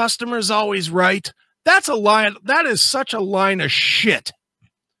say the customer's always right, that's a line. That is such a line of shit.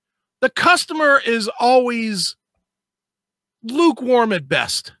 The customer is always lukewarm at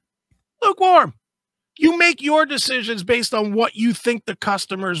best. Lukewarm. You make your decisions based on what you think the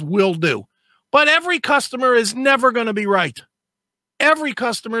customers will do. But every customer is never going to be right. Every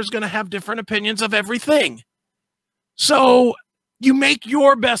customer is going to have different opinions of everything. So you make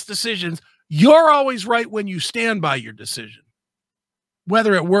your best decisions. You're always right when you stand by your decision.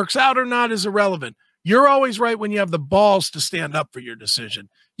 Whether it works out or not is irrelevant. You're always right when you have the balls to stand up for your decision.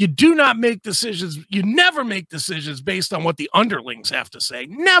 You do not make decisions. You never make decisions based on what the underlings have to say.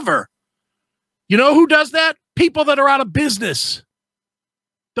 Never. You know who does that? People that are out of business.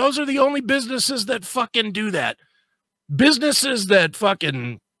 Those are the only businesses that fucking do that. Businesses that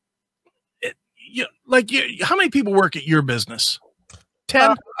fucking, how many people work at your business?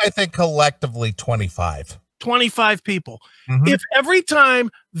 10? I think collectively 25. 25 people. Mm-hmm. If every time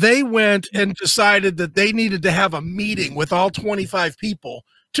they went and decided that they needed to have a meeting with all 25 people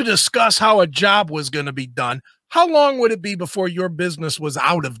to discuss how a job was going to be done, how long would it be before your business was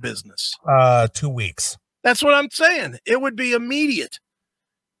out of business? 2 weeks. That's what I'm saying. It would be immediate.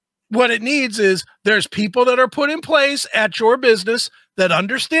 What it needs is there's people that are put in place at your business that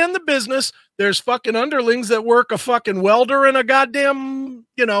understand the business. There's fucking underlings that work a fucking welder and a goddamn,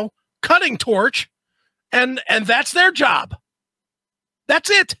 cutting torch. And that's their job. That's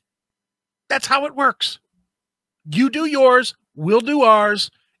it. That's how it works. You do yours, we'll do ours.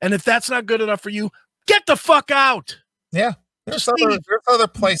 And if that's not good enough for you, get the fuck out. Yeah. There's other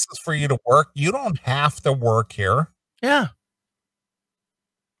places for you to work. You don't have to work here. Yeah.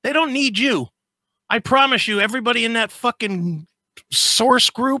 They don't need you. I promise you, everybody in that fucking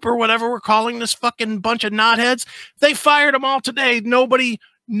source group or whatever we're calling this fucking bunch of knotheads, they fired them all today.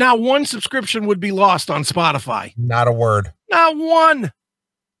 Not one subscription would be lost on Spotify. Not a word. Not one.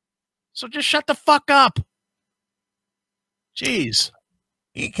 So just shut the fuck up. Jeez.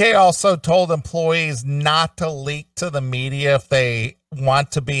 EK also told employees not to leak to the media if they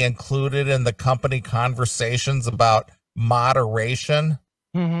want to be included in the company conversations about moderation.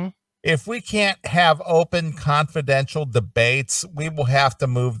 Mm-hmm. If we can't have open, confidential debates, we will have to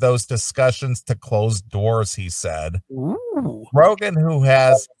move those discussions to closed doors, he said. Ooh. Rogan, who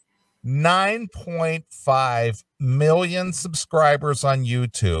has 9.5 million subscribers on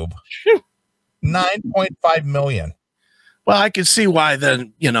YouTube. 9.5 million. Well, I can see why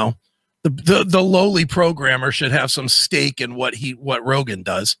then, the lowly programmer should have some stake in what Rogan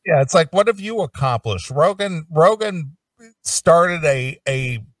does. Yeah, it's like, what have you accomplished? Rogan started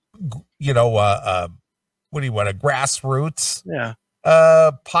a grassroots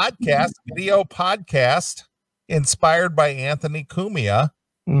podcast, video podcast inspired by Anthony Cumia.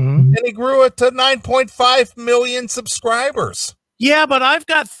 Mm-hmm. And he grew it to 9.5 million subscribers. Yeah, but I've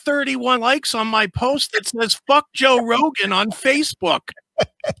got 31 likes on my post that says fuck Joe Rogan on Facebook.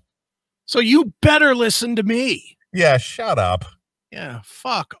 So you better listen to me. Yeah, shut up. Yeah,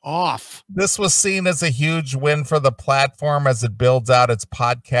 fuck off. This was seen as a huge win for the platform as it builds out its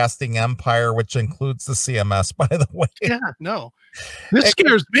podcasting empire, which includes the CMS, by the way. Yeah, no. This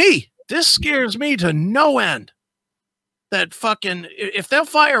scares me. This scares me to no end. That fucking, if they'll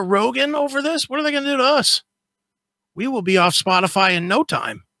fire Rogan over this, what are they going to do to us? We will be off Spotify in no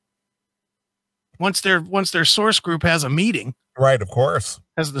time. Once their source group has a meeting. Right, of course.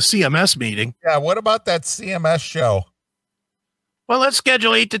 Has the CMS meeting. Yeah, what about that CMS show? Well, let's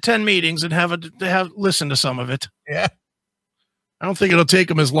schedule 8 to 10 meetings and listen to some of it. Yeah. I don't think it'll take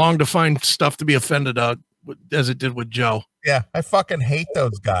them as long to find stuff to be offended as it did with Joe. Yeah, I fucking hate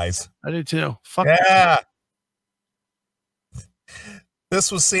those guys. I do too. Fuck yeah.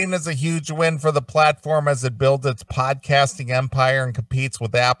 This was seen as a huge win for the platform as it builds its podcasting empire and competes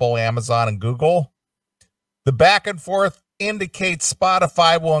with Apple, Amazon, and Google. The back and forth indicates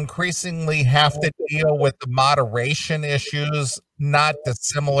Spotify will increasingly have to deal with the moderation issues not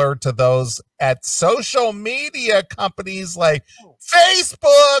dissimilar to those at social media companies like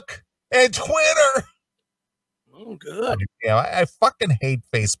Facebook and Twitter. Oh, good. Yeah, I fucking hate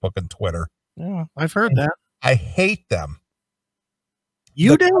Facebook and Twitter. Yeah, I've heard that. I hate them.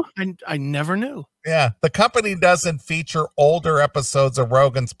 You do? I never knew. Yeah, the company doesn't feature older episodes of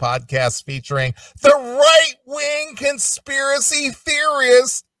Rogan's podcast featuring the right-wing conspiracy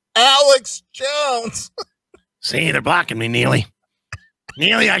theorist Alex Jones. See, they're blocking me, Neely.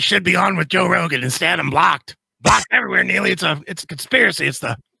 Neely, I should be on with Joe Rogan. Instead, I'm blocked. Blocked everywhere, Neely. It's a conspiracy. It's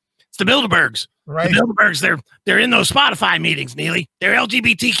the Bilderbergs. Right. The Bilderbergs, they're in those Spotify meetings, Neely. They're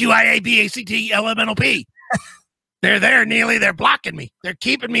LGBTQIA BACT LMNOP. They're there, Neely. They're blocking me. They're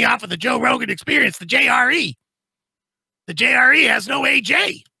keeping me off of the Joe Rogan Experience, the JRE. The JRE has no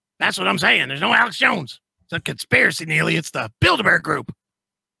AJ. That's what I'm saying. There's no Alex Jones. It's a conspiracy, Neely. It's the Bilderberg Group.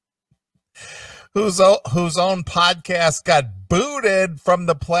 Whose own podcast got booted from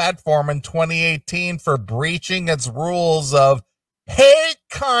the platform in 2018 for breaching its rules of hate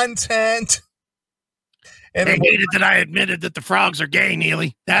content. And they hated that I admitted that the frogs are gay,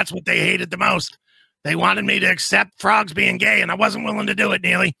 Neely. That's what they hated the most. They wanted me to accept frogs being gay, and I wasn't willing to do it,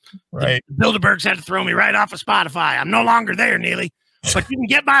 Neely. Right. The Bilderbergs had to throw me right off of Spotify. I'm no longer there, Neely. But you can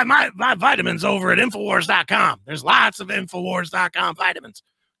get my vitamins over at Infowars.com. There's lots of Infowars.com vitamins.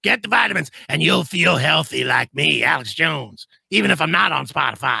 Get the vitamins, and you'll feel healthy like me, Alex Jones, even if I'm not on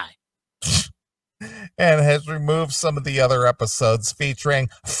Spotify. And has removed some of the other episodes featuring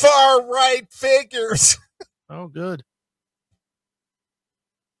far-right figures. Oh, good.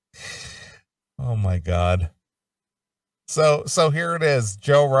 Oh my God. So here it is.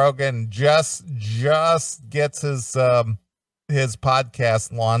 Joe Rogan just gets his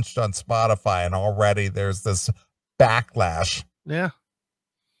podcast launched on Spotify, and already there's this backlash. Yeah.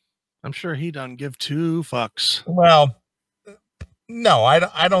 I'm sure he doesn't give two fucks. Well, no,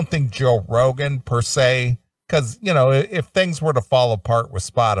 I don't think Joe Rogan per se, because, you know, if things were to fall apart with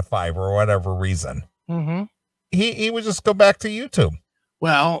Spotify for whatever reason, he would just go back to YouTube.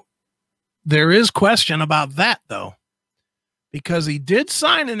 Well, there is question about that, though, because he did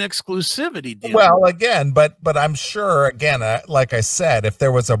sign an exclusivity deal. Well, again, but I'm sure, again, like I said, if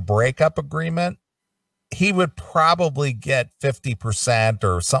there was a breakup agreement, he would probably get 50%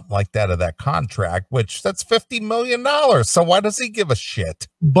 or something like that of that contract, which that's $50 million. So why does he give a shit?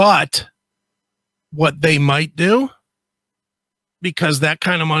 But what they might do, because that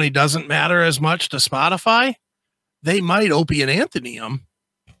kind of money doesn't matter as much to Spotify, they might Opie and Anthony him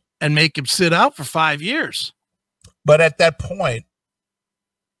and make him sit out for 5 years. But at that point,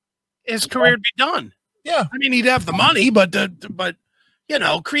 his career would be done. Yeah. I mean, he'd have the money, but you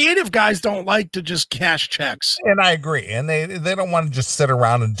know, creative guys don't like to just cash checks. And I agree. And they don't want to just sit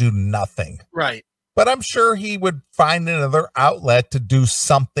around and do nothing. Right. But I'm sure he would find another outlet to do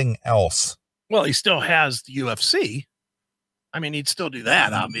something else. Well, he still has the UFC. I mean, he'd still do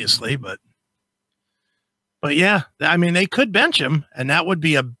that, obviously, but yeah, I mean, they could bench him, and that would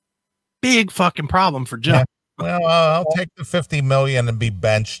be a big fucking problem for Joe. Yeah. Well, I'll take the 50 million and be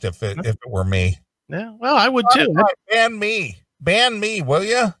benched if it were me. Yeah. Well, I would too. Ban me, will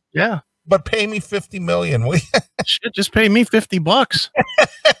you? Yeah. But pay me 50 million, will you? Shit, just pay me $50.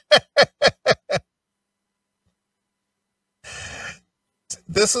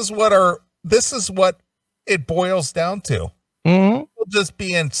 This is what it boils down to. People just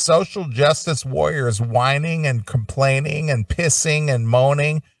being social justice warriors, whining and complaining and pissing and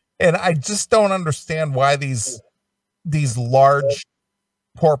moaning. And I just don't understand why these large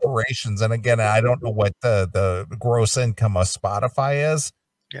corporations, and again, I don't know what the gross income of Spotify is.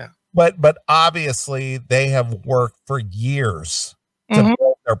 Yeah. But obviously they have worked for years to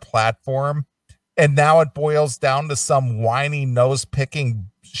build their platform. And now it boils down to some whiny nose picking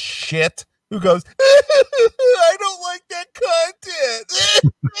shit who goes, I don't like that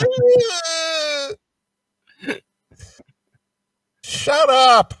content. Shut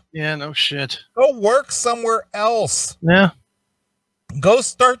up. Yeah, no shit. Go work somewhere else. Yeah. Go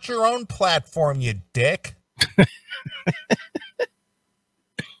start your own platform, you dick.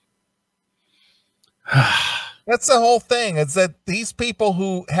 That's the whole thing. It's that these people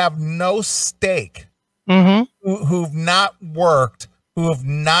who have no stake, who've not worked, who have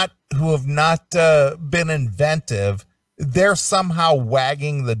not been inventive, they're somehow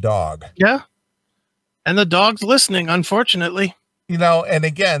wagging the dog. Yeah. And the dog's listening, unfortunately. You know, and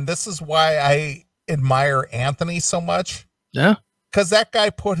again, this is why I admire Anthony so much. Yeah. Because that guy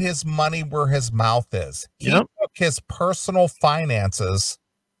put his money where his mouth is. He took his personal finances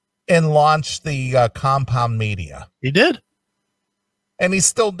and launched the Compound Media. He did. And he's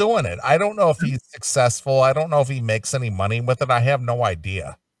still doing it. I don't know if he's successful. I don't know if he makes any money with it. I have no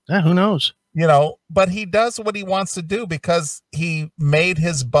idea. Yeah, who knows? You know, but he does what he wants to do because he made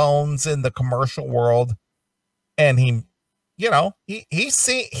his bones in the commercial world. And he, you know, he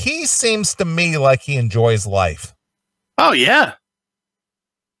seems to me like he enjoys life. Oh, yeah.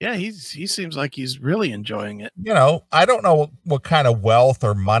 Yeah, he seems like he's really enjoying it. You know, I don't know what kind of wealth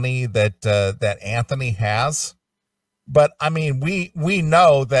or money that that Anthony has, but I mean, we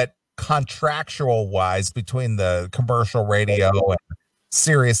know that contractual wise between the commercial radio and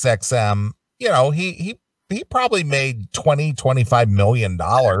Sirius XM, you know, he probably made $20-25 million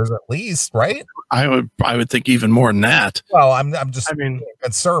at least, right? I would think even more than that. Well, I'm just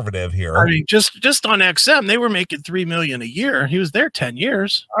conservative here. I mean, just on XM, they were making $3 million a year. He was there 10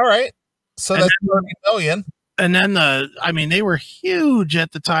 years. All right, so that's $30 million. And then they were huge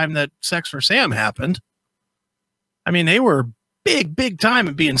at the time that Sex for Sam happened. I mean, they were big time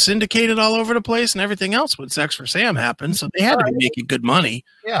and being syndicated all over the place and everything else when Sex for Sam happened. So they had to be making good money.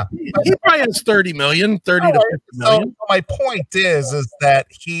 Yeah. He probably has 30 to 50 million. So my point is that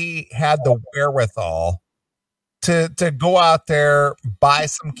he had the wherewithal to go out there, buy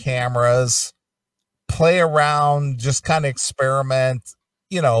some cameras, play around, just kind of experiment,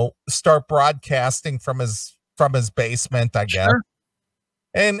 you know, start broadcasting from his basement, I guess. Sure.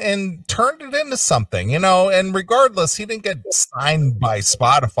 And turned it into something, you know, and regardless, he didn't get signed by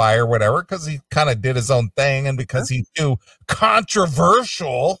Spotify or whatever, because he kind of did his own thing and because he's too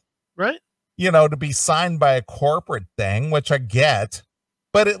controversial, right? You know, to be signed by a corporate thing, which I get,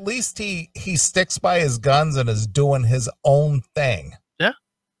 but at least he sticks by his guns and is doing his own thing. Yeah.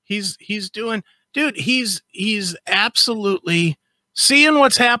 He's doing, dude, he's absolutely seeing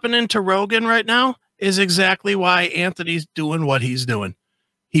what's happening to Rogan right now is exactly why Anthony's doing what he's doing.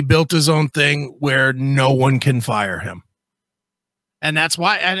 He built his own thing where no one can fire him. And that's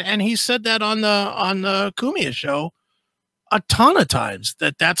why, and he said that on the Cumia show a ton of times,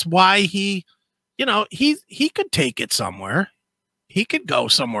 that's why he, you know, he could take it somewhere. He could go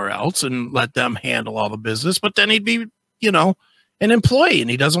somewhere else and let them handle all the business, but then he'd be, you know, an employee, and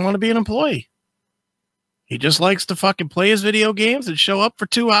he doesn't want to be an employee. He just likes to fucking play his video games and show up for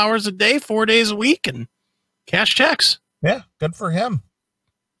 2 hours a day, 4 days a week, and cash checks. Yeah, good for him.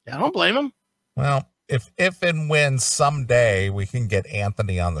 I don't blame him. Well, if and when someday we can get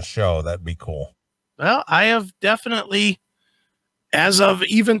Anthony on the show, that'd be cool. Well, I have definitely, as of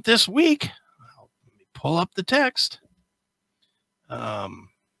even this week, let me pull up the text. Where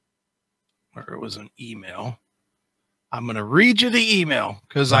it was an email. I'm going to read you the email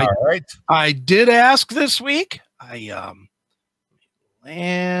because I did ask this week.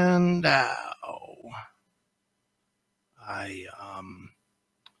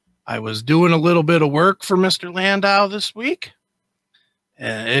 I was doing a little bit of work for Mr. Landau this week,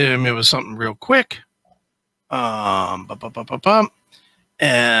 and it was something real quick. And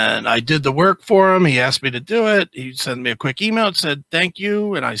I did the work for him. He asked me to do it. He sent me a quick email. It said, thank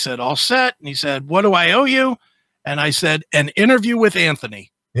you. And I said, all set. And he said, what do I owe you? And I said, an interview with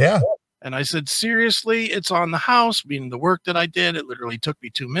Anthony. Yeah. And I said, seriously, it's on the house, meaning the work that I did. It literally took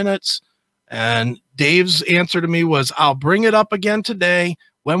me 2 minutes. And Dave's answer to me was, I'll bring it up again today.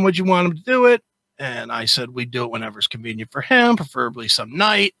 When would you want him to do it? And I said, we do it whenever's convenient for him, preferably some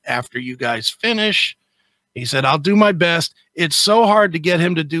night after you guys finish. He said, I'll do my best. It's so hard to get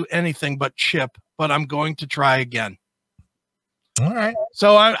him to do anything but chip, but I'm going to try again. All right.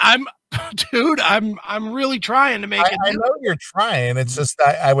 So I'm dude, I'm really trying to make it. I know you're trying. It's just,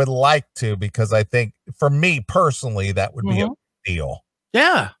 I would like to, because I think for me personally, that would be a deal.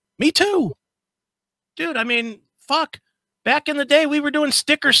 Yeah, me too. Dude, I mean, fuck. Back in the day, we were doing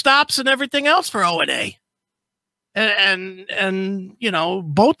sticker stops and everything else for O&A. And you know,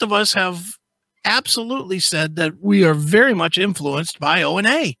 both of us have absolutely said that we are very much influenced by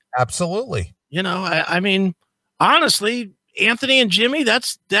O&A. Absolutely. You know, I mean, honestly, Anthony and Jimmy,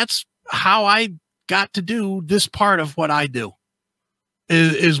 that's how I got to do this part of what I do.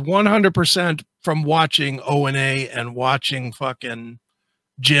 is 100% from watching O&A and watching fucking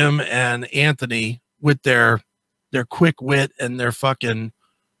Jim and Anthony with their quick wit and their fucking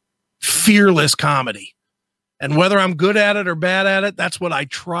fearless comedy. And whether I'm good at it or bad at it, that's what I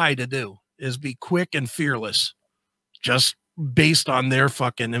try to do, is be quick and fearless, just based on their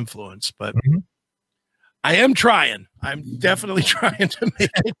fucking influence. But I am trying. I'm definitely trying to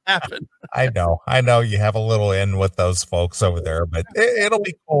make it happen. I know you have a little in with those folks over there, but it'll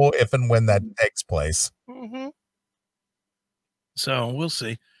be cool if and when that takes place. So we'll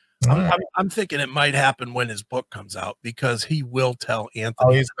see. Right. I'm thinking it might happen when his book comes out, because he will tell Anthony.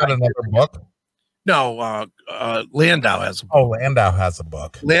 Oh, he's got another book? No, Landau has a book. Oh, Landau has a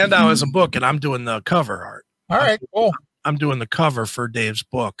book. Landau has a book, and I'm doing the cover art. All right, cool. I'm doing the cover for Dave's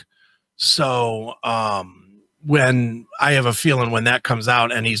book. So when I have a feeling when that comes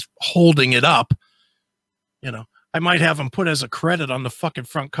out and he's holding it up, you know, I might have him put as a credit on the fucking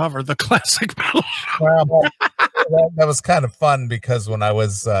front cover, the classic metal show. Well, that was kind of fun, because when I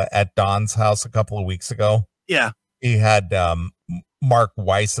was at Don's house a couple of weeks ago, he had Mark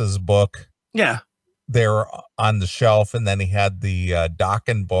Weiss's book there on the shelf, and then he had the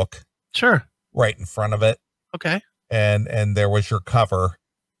Dokken book right in front of it. Okay. And there was your cover.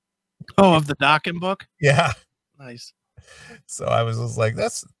 Oh, of the Dokken book? Yeah. Nice. So I was just like,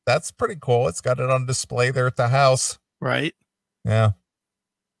 that's pretty cool. It's got it on display there at the house. Right. Yeah.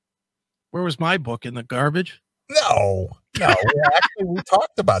 Where was my book? In the garbage? No. We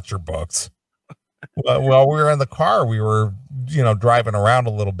talked about your books. While we were in the car, we were, driving around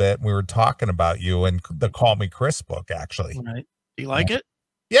a little bit, and we were talking about you and the Call Me Chris book, actually. Right. Do you like it?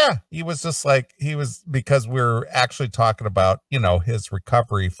 Yeah. He was just like, because we were actually talking about, his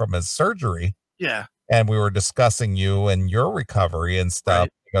recovery from his surgery. Yeah. And we were discussing you and your recovery and stuff.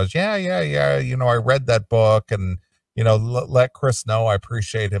 Right. He goes, yeah. I read that book, and, let Chris know I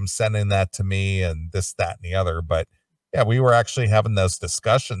appreciate him sending that to me, and this, that, and the other. But yeah, we were actually having those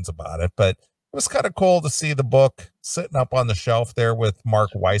discussions about it. But it was kind of cool to see the book sitting up on the shelf there with Mark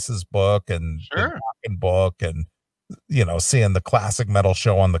Weiss's book and the book, and, seeing the classic metal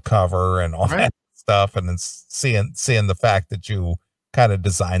show on the cover and all that stuff. And then seeing the fact that you kind of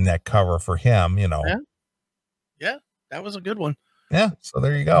designed that cover for him, Yeah, that was a good one. Yeah. So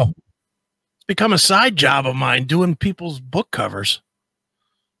there you go. It's become a side job of mine, doing people's book covers.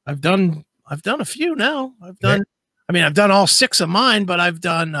 I've done a few now. I've done all 6 of mine, but I've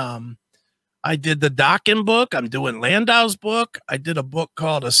done, I did the Dokken book. I'm doing Landau's book. I did a book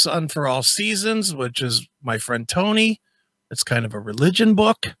called A Sun for All Seasons, which is my friend Tony. It's kind of a religion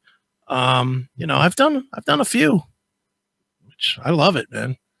book. I've done a few, which I love it,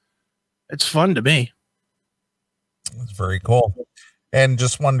 man. It's fun to me. It's very cool. And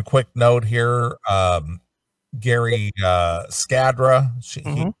just one quick note here. Gary Skadra,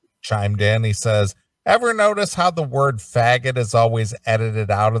 he chimed in. He says, ever notice how the word faggot is always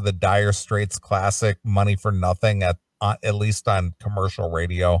edited out of the Dire Straits classic Money for Nothing, at least on commercial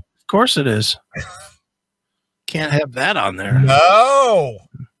radio? Of course it is. Can't have that on there. No.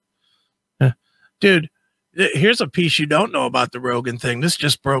 Dude, here's a piece you don't know about the Rogan thing. This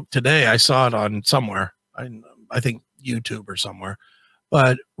just broke today. I saw it on somewhere. I think YouTube or somewhere.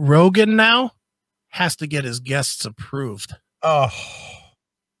 But Rogan now has to get his guests approved. Oh.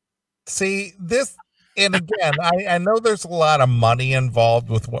 See, this... And again, I know there's a lot of money involved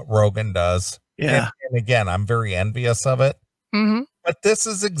with what Rogan does. Yeah. And again, I'm very envious of it. But this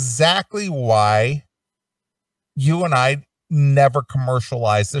is exactly why you and I never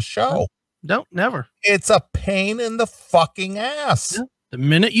commercialize the show. No, never. It's a pain in the fucking ass. Yeah. The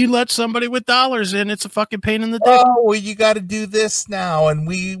minute you let somebody with dollars in, it's a fucking pain in the dick. Oh, well, you got to do this now, and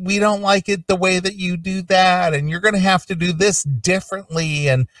we don't like it the way that you do that, and you're going to have to do this differently,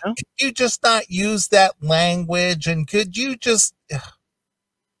 and could you just not use that language, and could you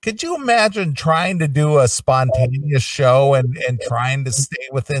imagine trying to do a spontaneous show and trying to stay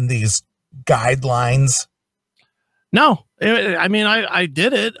within these guidelines? No, I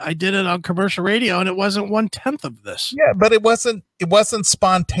did it. I did it on commercial radio, and it wasn't 1/10 of this. Yeah, but it wasn't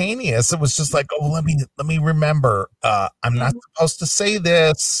spontaneous. It was just like, oh, let me remember. I'm not supposed to say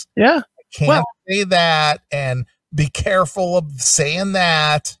this. Yeah, I can't say that, and be careful of saying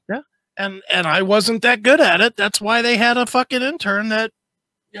that. Yeah, and I wasn't that good at it. That's why they had a fucking intern that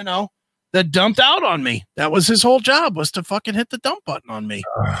dumped out on me. That was his whole job, was to fucking hit the dump button on me.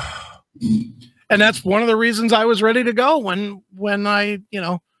 And that's one of the reasons I was ready to go when I,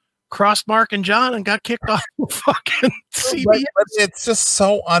 crossed Mark and John and got kicked off the fucking CBS. But it's just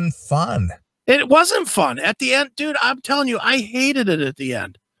so unfun. It wasn't fun. At the end, dude, I'm telling you, I hated it at the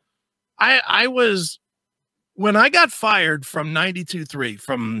end. I was when I got fired from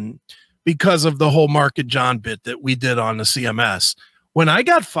 92.3 because of the whole Mark and John bit that we did on the CMS, when I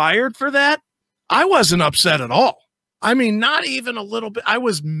got fired for that, I wasn't upset at all. I mean, not even a little bit. I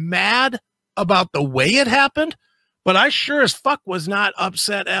was mad about the way it happened, but I sure as fuck was not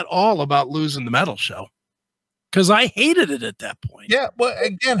upset at all about losing the metal show, because I hated it at that point. Yeah, well,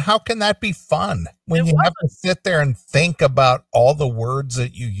 again, how can that be fun when you have to sit there and think about all the words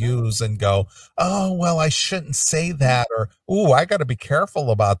that you use and go, oh, well, I shouldn't say that, or, oh, I got to be careful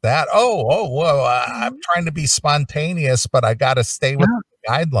about that. Well, I'm trying to be spontaneous, but I got to stay with the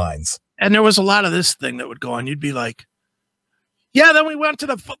guidelines. And there was a lot of this thing that would go on. You'd be like, yeah, then we went to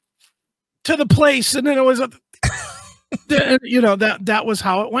the place, and then it was that was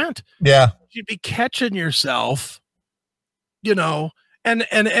how it went. Yeah. You'd be catching yourself, and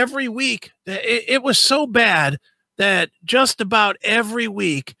every week it was so bad that just about every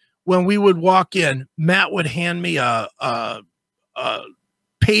week when we would walk in, Matt would hand me a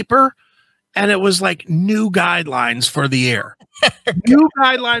paper, and it was like new guidelines for the air. New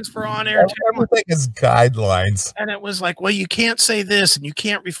guidelines for on-air. Everything is guidelines. And it was like, well, you can't say this and you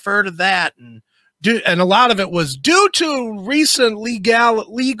can't refer to that. And a lot of it was due to recent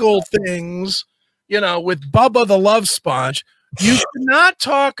legal things, with Bubba the Love Sponge. You cannot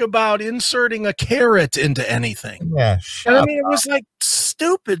talk about inserting a carrot into anything. Yeah. And I mean, it was like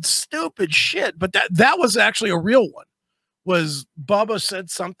stupid shit. But that was actually a real one. Was Bubba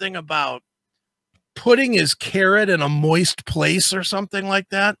said something about putting his carrot in a moist place or something like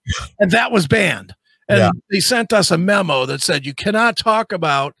that, and that was banned. And they sent us a memo that said you cannot talk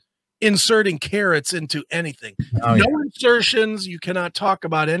about inserting carrots into anything. Insertions. You cannot talk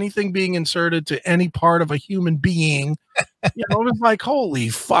about anything being inserted to any part of a human being. It was like, holy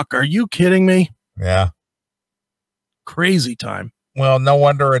fuck, are you kidding me? Yeah. Crazy time. Well, no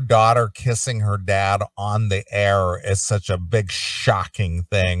wonder a daughter kissing her dad on the air is such a big shocking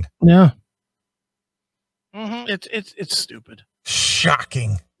thing. Yeah. It's stupid,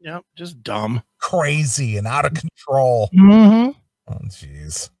 shocking, just dumb, crazy, and out of control. Oh,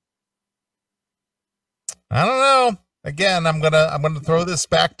 jeez. I don't know. Again, I'm gonna throw this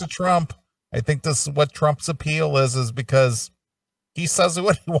back to Trump. I think this is what Trump's appeal is because he says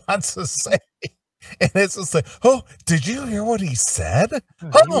what he wants to say, and it's just like, oh, did you hear what he said?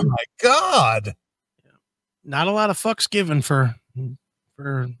 Oh my God! Not a lot of fucks given for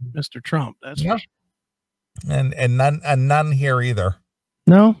Mr. Trump. That's for sure. And none here either.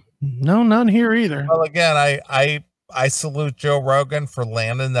 No, none here either. Well, again, I salute Joe Rogan for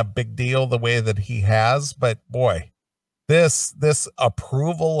landing a big deal the way that he has, but boy, this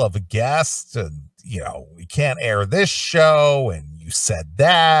approval of guests, and we can't air this show, and you said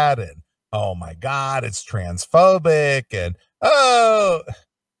that, and oh my God, it's transphobic, and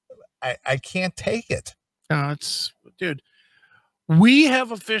I can't take it. No, dude, we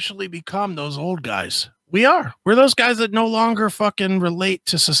have officially become those old guys. We're those guys that no longer fucking relate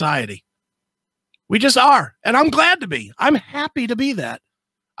to society. We just are. And I'm glad to be. I'm happy to be that.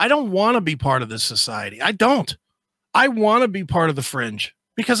 I don't want to be part of this society. I don't. I want to be part of the fringe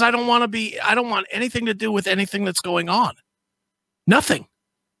because I don't want anything to do with anything that's going on. Nothing.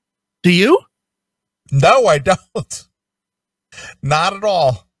 Do you? No, I don't. Not at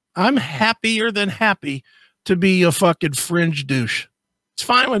all. I'm happier than happy to be a fucking fringe douche. It's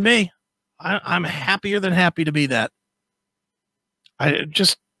fine with me. I'm happier than happy to be that. I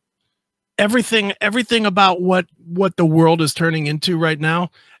just everything about what the world is turning into right now,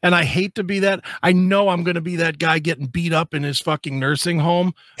 and I hate to be that. I know I'm going to be that guy getting beat up in his fucking nursing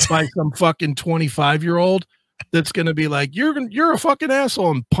home by some fucking 25-year-old that's going to be like, you're a fucking asshole,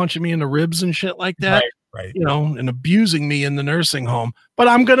 and punching me in the ribs and shit like that. Right. And abusing me in the nursing home. But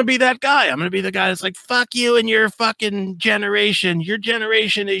I'm going to be that guy. I'm going to be the guy that's like, fuck you and your fucking generation. Your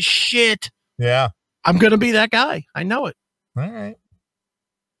generation is shit. Yeah. I'm going to be that guy. I know it. All right.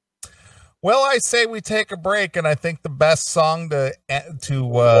 Well, I say we take a break, and I think the best song to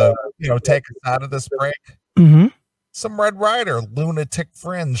take us out of this break, some Red Rider, Lunatic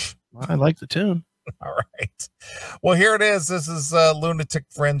Fringe. I like the tune. All right. Well, here it is. This is Lunatic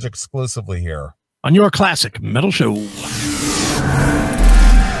Fringe exclusively here on your classic metal show.